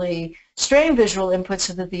actually strain visual input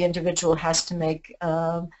so that the individual has to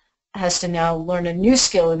now learn a new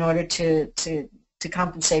skill in order to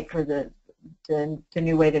compensate for the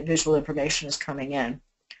new way that visual information is coming in.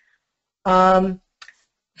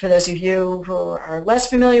 For those of you who are less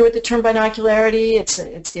familiar with the term binocularity,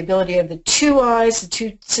 it's the ability of the two eyes, the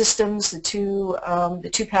two systems, the two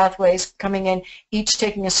pathways coming in, each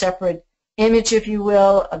taking a separate image, if you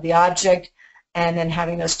will, of the object, and then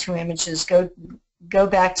having those two images go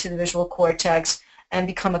back to the visual cortex and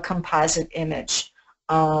become a composite image.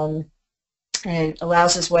 And it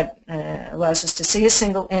allows us to see a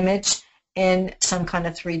single image in some kind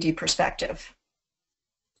of 3D perspective.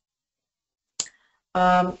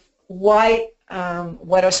 What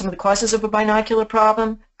are some of the causes of a binocular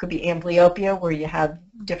problem? Could be amblyopia, where you have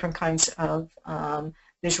different kinds of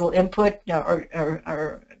visual input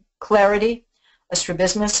or clarity, a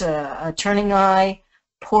strabismus, a turning eye,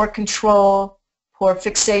 poor control, poor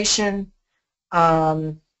fixation.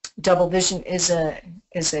 Double vision is a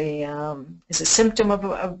symptom of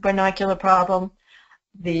a binocular problem.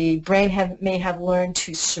 The brain may have learned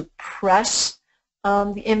to suppress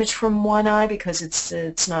the image from one eye because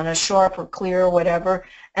it's not as sharp or clear or whatever,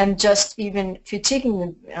 and just even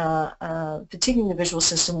fatiguing the visual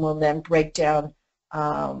system will then break down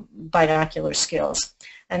binocular skills.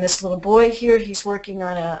 And this little boy here, he's working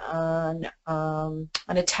on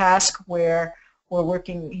a task where we're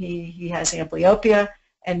working. He has amblyopia,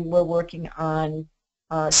 and we're working on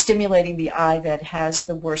stimulating the eye that has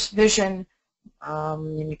the worst vision.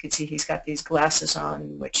 And you can see he's got these glasses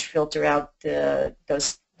on which filter out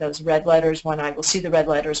those red letters. One eye will see the red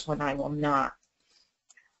letters, one eye will not.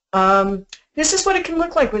 This is what it can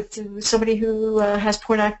look like with somebody who has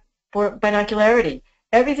poor binocularity.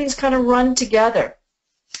 Everything's kind of run together,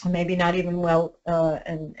 maybe not even well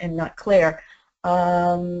and not clear.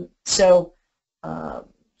 So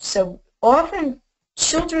often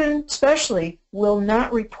children especially will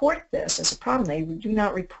not report this as a problem. They do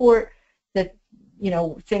not report that, you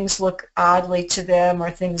know, things look oddly to them or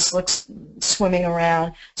things look swimming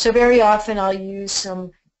around. So very often I'll use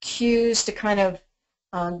some cues to kind of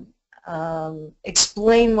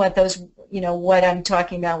explain what those, you know, what I'm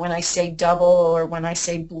talking about when I say double or when I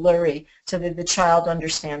say blurry, so that the child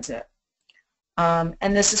understands it.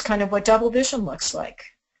 And this is kind of what double vision looks like.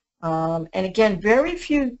 And again, very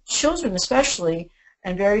few children especially,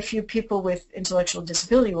 and very few people with intellectual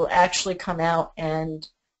disability will actually come out and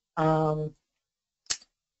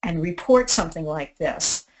report something like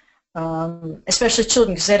this, especially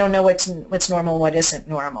children, because they don't know what's normal and what isn't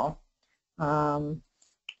normal.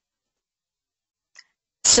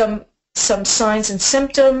 Some signs and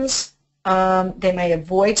symptoms: they may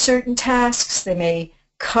avoid certain tasks, they may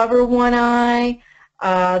cover one eye,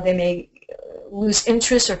 they may lose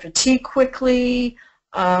interest or fatigue quickly,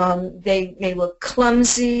 they may look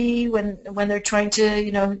clumsy when they're trying to,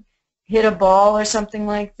 you know, hit a ball or something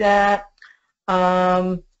like that.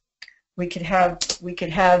 We could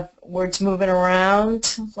have words moving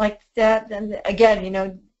around like that. And again, you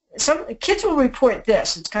know, some kids will report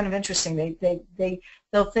this. It's kind of interesting.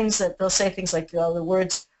 They'll say things like, oh, the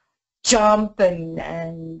words jump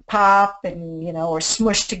and pop and, you know, or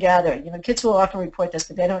smush together. You know, kids will often report this,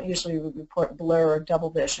 but they don't usually report blur or double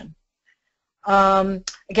vision.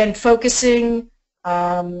 Again, focusing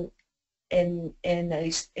in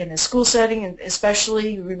a school setting, and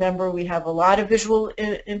especially, remember, we have a lot of visual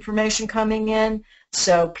information coming in,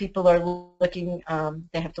 so people are looking,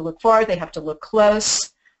 they have to look far, they have to look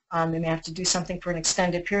close, they may have to do something for an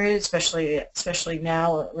extended period, especially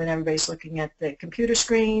now when everybody's looking at the computer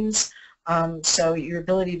screens. So your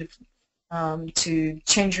ability to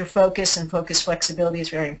change your focus and focus flexibility is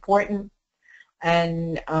very important,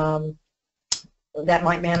 and that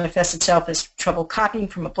might manifest itself as trouble copying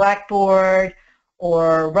from a blackboard,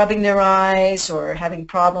 or rubbing their eyes, or having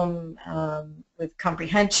problem with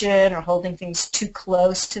comprehension, or holding things too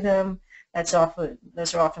close to them. Those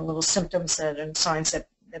are often little symptoms and signs that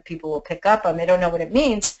people will pick up on. They don't know what it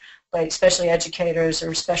means, but especially educators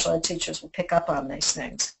or special ed teachers will pick up on these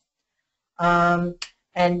things.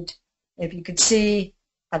 And if you could see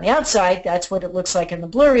on the outside, that's what it looks like in the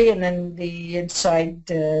blurry, and then the inside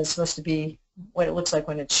is supposed to be what it looks like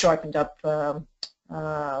when it's sharpened up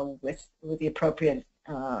with the appropriate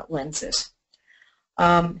lenses.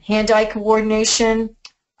 Hand-eye coordination,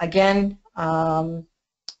 again,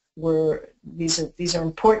 these are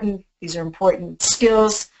important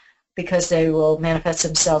skills because they will manifest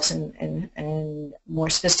themselves in more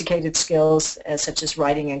sophisticated skills such as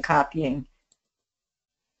writing and copying.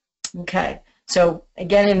 Okay, so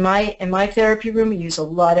again, in my therapy room, we use a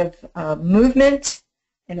lot of movement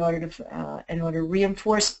in order to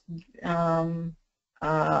reinforce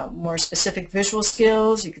more specific visual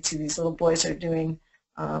skills. You can see these little boys are doing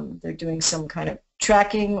they're doing some kind of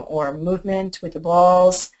tracking or movement with the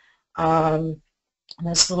balls. And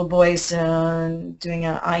this little boy's doing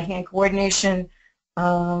an eye-hand coordination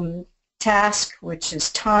task, which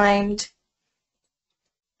is timed,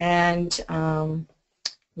 and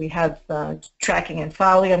we have tracking and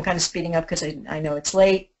following. I'm kind of speeding up because I know it's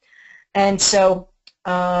late, and so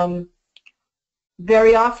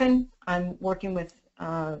very often I'm working with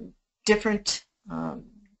different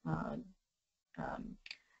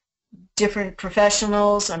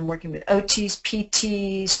professionals. I'm working with OTs,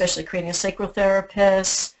 PTs, especially craniosacral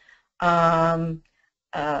therapists,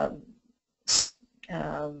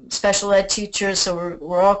 special ed teachers. So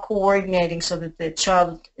we're all coordinating so that the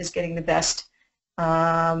child is getting the best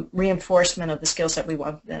reinforcement of the skills that we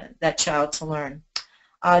want that child to learn.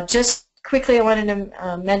 Just quickly, I wanted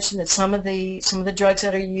to mention that some of the drugs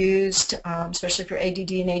that are used, especially for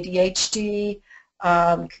ADD and ADHD,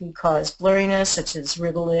 can cause blurriness, such as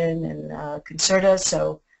Ritalin and Concerta.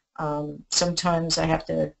 So sometimes I have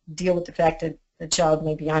to deal with the fact that the child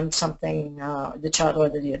may be on something, the child or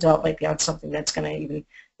the adult might be on something that's going to even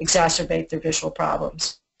exacerbate their visual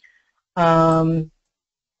problems.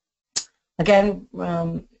 Again,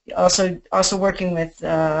 also working with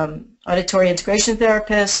auditory integration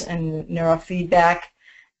therapists and neurofeedback,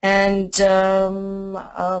 and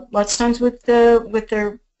lots of times with their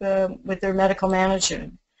medical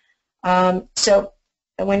manager. So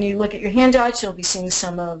when you look at your handouts, you'll be seeing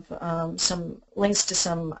some links to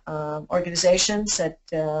some organizations that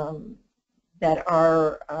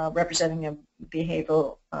are representing a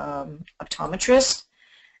behavioral optometrist,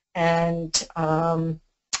 and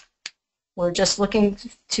we're just looking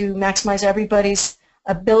to maximize everybody's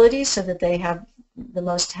ability so that they have the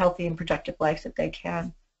most healthy and productive life that they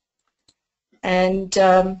can. And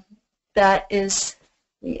that is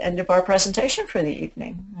the end of our presentation for the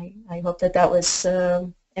evening. I hope that that was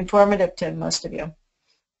informative to most of you.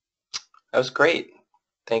 That was great.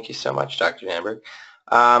 Thank you so much, Dr. Danberg.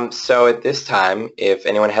 So at this time, if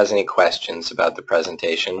anyone has any questions about the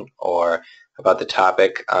presentation or about the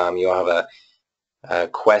topic, you'll have a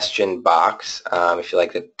question box if you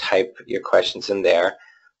like to type your questions in there.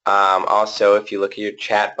 Also, if you look at your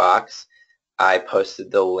chat box, I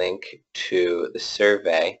posted the link to the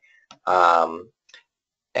survey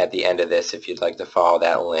at the end of this. If you'd like to follow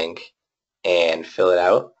that link and fill it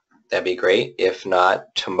out, that'd be great. If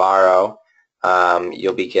not, tomorrow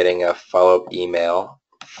you'll be getting a follow-up email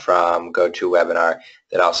from GoToWebinar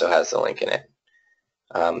that also has the link in it.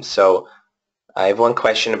 So I have one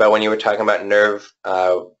question about when you were talking about nerve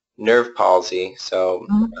palsy. So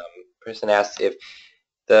person asked if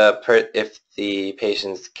the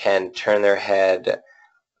patients can turn their head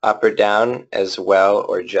up or down as well,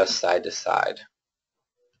 or just side to side.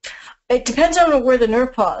 It depends on where the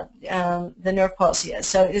nerve palsy is.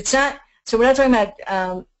 So it's not. So we're not talking about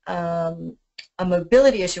a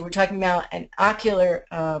mobility issue. We're talking about an ocular.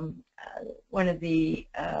 One of the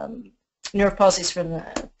nerve palsies from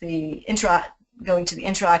the going to the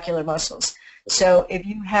intraocular muscles. So if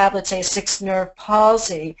you have, let's say, a sixth nerve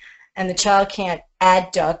palsy, and the child can't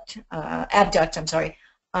abduct,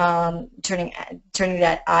 turning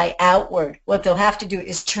that eye outward, what they'll have to do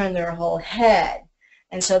is turn their whole head.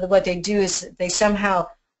 And so what they do is they somehow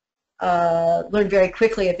learn very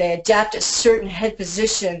quickly, if they adapt a certain head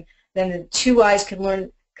position, then the two eyes could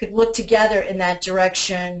look together in that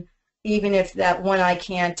direction, even if that one eye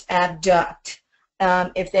can't abduct.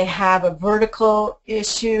 If they have a vertical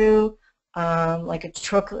issue, like a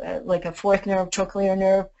fourth nerve, trochlear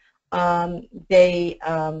nerve, they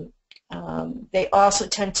also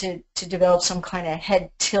tend to develop some kind of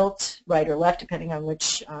head tilt, right or left, depending on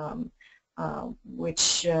which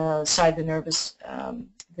side the nerve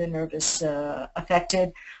is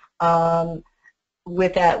affected.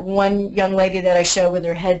 With that one young lady that I showed with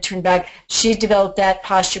her head turned back, she developed that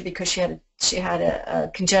posture because she had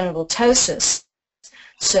a congenital ptosis.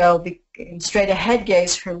 So in straight ahead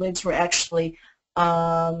gaze, her lids were actually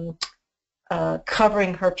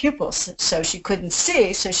covering her pupils, so she couldn't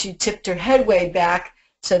see, so she tipped her head way back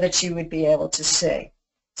so that she would be able to see.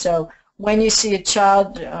 So when you see a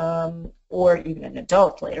child or even an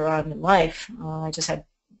adult later on in life, I just had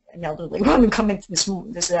an elderly woman come in this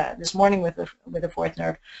morning with a fourth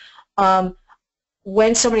nerve.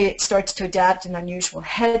 When somebody starts to adapt an unusual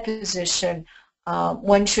head position,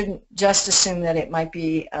 one shouldn't just assume that it might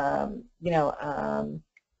be, a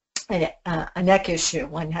neck issue.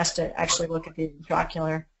 One has to actually look at the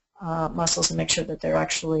intraocular muscles and make sure that they're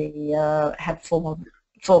actually have full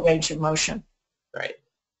range of motion. Right.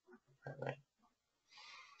 Right.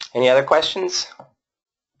 Any other questions?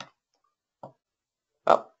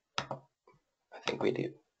 Oh, I think we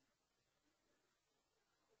do.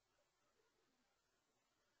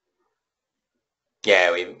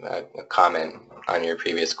 Yeah, a comment on your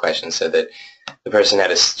previous question said that the person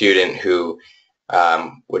had a student who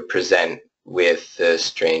would present with a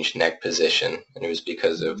strange neck position, and it was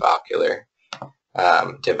because of ocular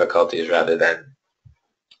difficulties rather than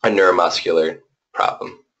a neuromuscular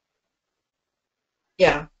problem.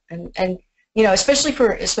 Yeah, and especially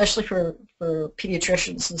for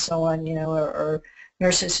pediatricians and so on, or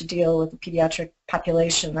nurses who deal with the pediatric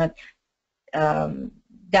population, that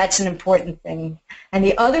that's an important thing. And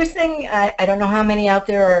the other thing, I don't know how many out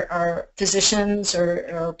there are physicians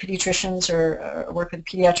or pediatricians or work with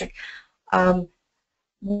pediatric.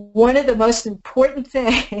 one of the most important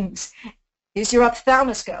things is your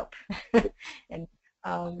ophthalmoscope. And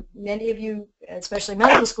many of you, especially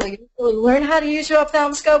medical school, you really learn how to use your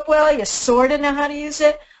ophthalmoscope well. You sort of know how to use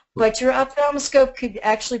it, but your ophthalmoscope could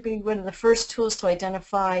actually be one of the first tools to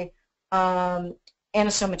identify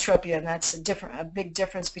anisometropia, and that's a big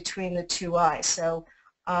difference between the two eyes. So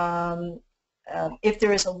if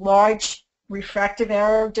there is a large refractive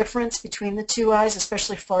error difference between the two eyes,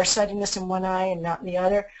 especially farsightedness in one eye and not in the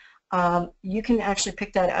other, you can actually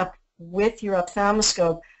pick that up with your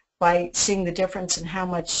ophthalmoscope by seeing the difference in how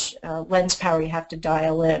much lens power you have to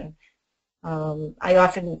dial in. I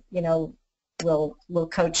often, will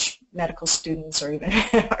coach medical students or even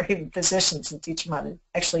or even physicians and teach them how to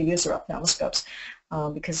actually use their ophthalmoscopes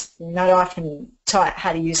because they're not often taught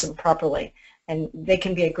how to use them properly, and they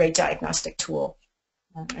can be a great diagnostic tool.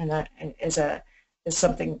 And that is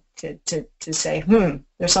something to say,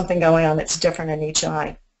 there's something going on that's different in each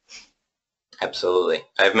eye. Absolutely.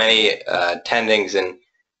 I have many attendings and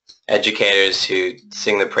educators who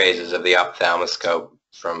sing the praises of the ophthalmoscope,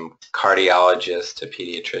 from cardiologists to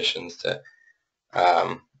pediatricians to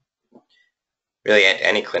really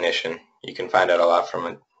any clinician. You can find out a lot from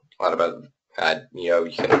it, a lot about,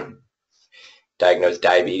 you can diagnose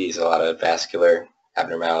diabetes, a lot of vascular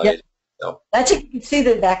abnormalities. Yep. So. That's it. You can see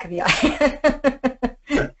the back of the eye.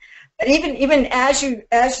 But even as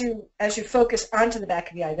you focus onto the back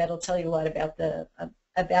of the eye, that'll tell you a lot about the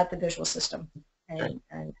visual system and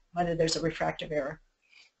whether there's a refractive error.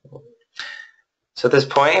 So at this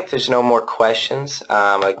point, if there's no more questions,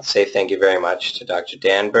 I'd like to say thank you very much to Dr.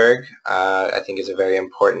 Danberg. I think it's a very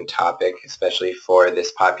important topic, especially for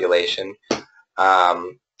this population.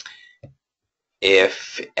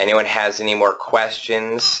 If anyone has any more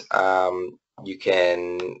questions, you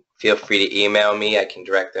can feel free to email me. I can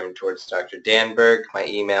direct them towards Dr. Danberg. My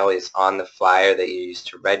email is on the flyer that you used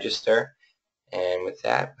to register. And with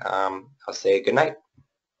that, I'll say good night.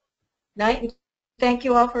 Night, and thank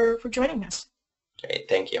you all for joining us. Great,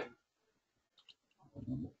 thank you.